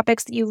the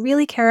topics that you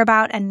really care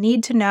about and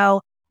need to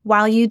know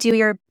while you do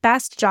your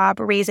best job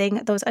raising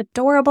those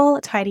adorable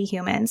tiny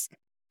humans.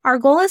 Our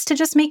goal is to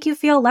just make you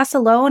feel less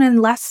alone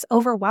and less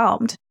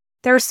overwhelmed.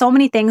 There are so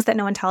many things that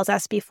no one tells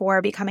us before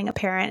becoming a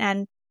parent,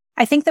 and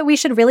I think that we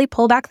should really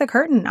pull back the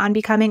curtain on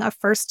becoming a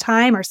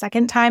first-time or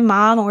second-time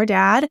mom or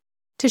dad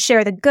to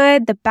share the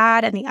good, the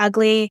bad, and the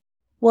ugly.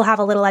 We'll have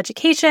a little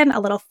education,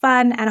 a little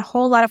fun, and a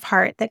whole lot of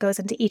heart that goes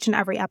into each and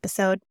every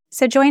episode.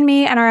 So join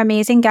me and our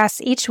amazing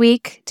guests each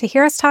week to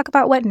hear us talk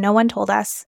about what no one told us.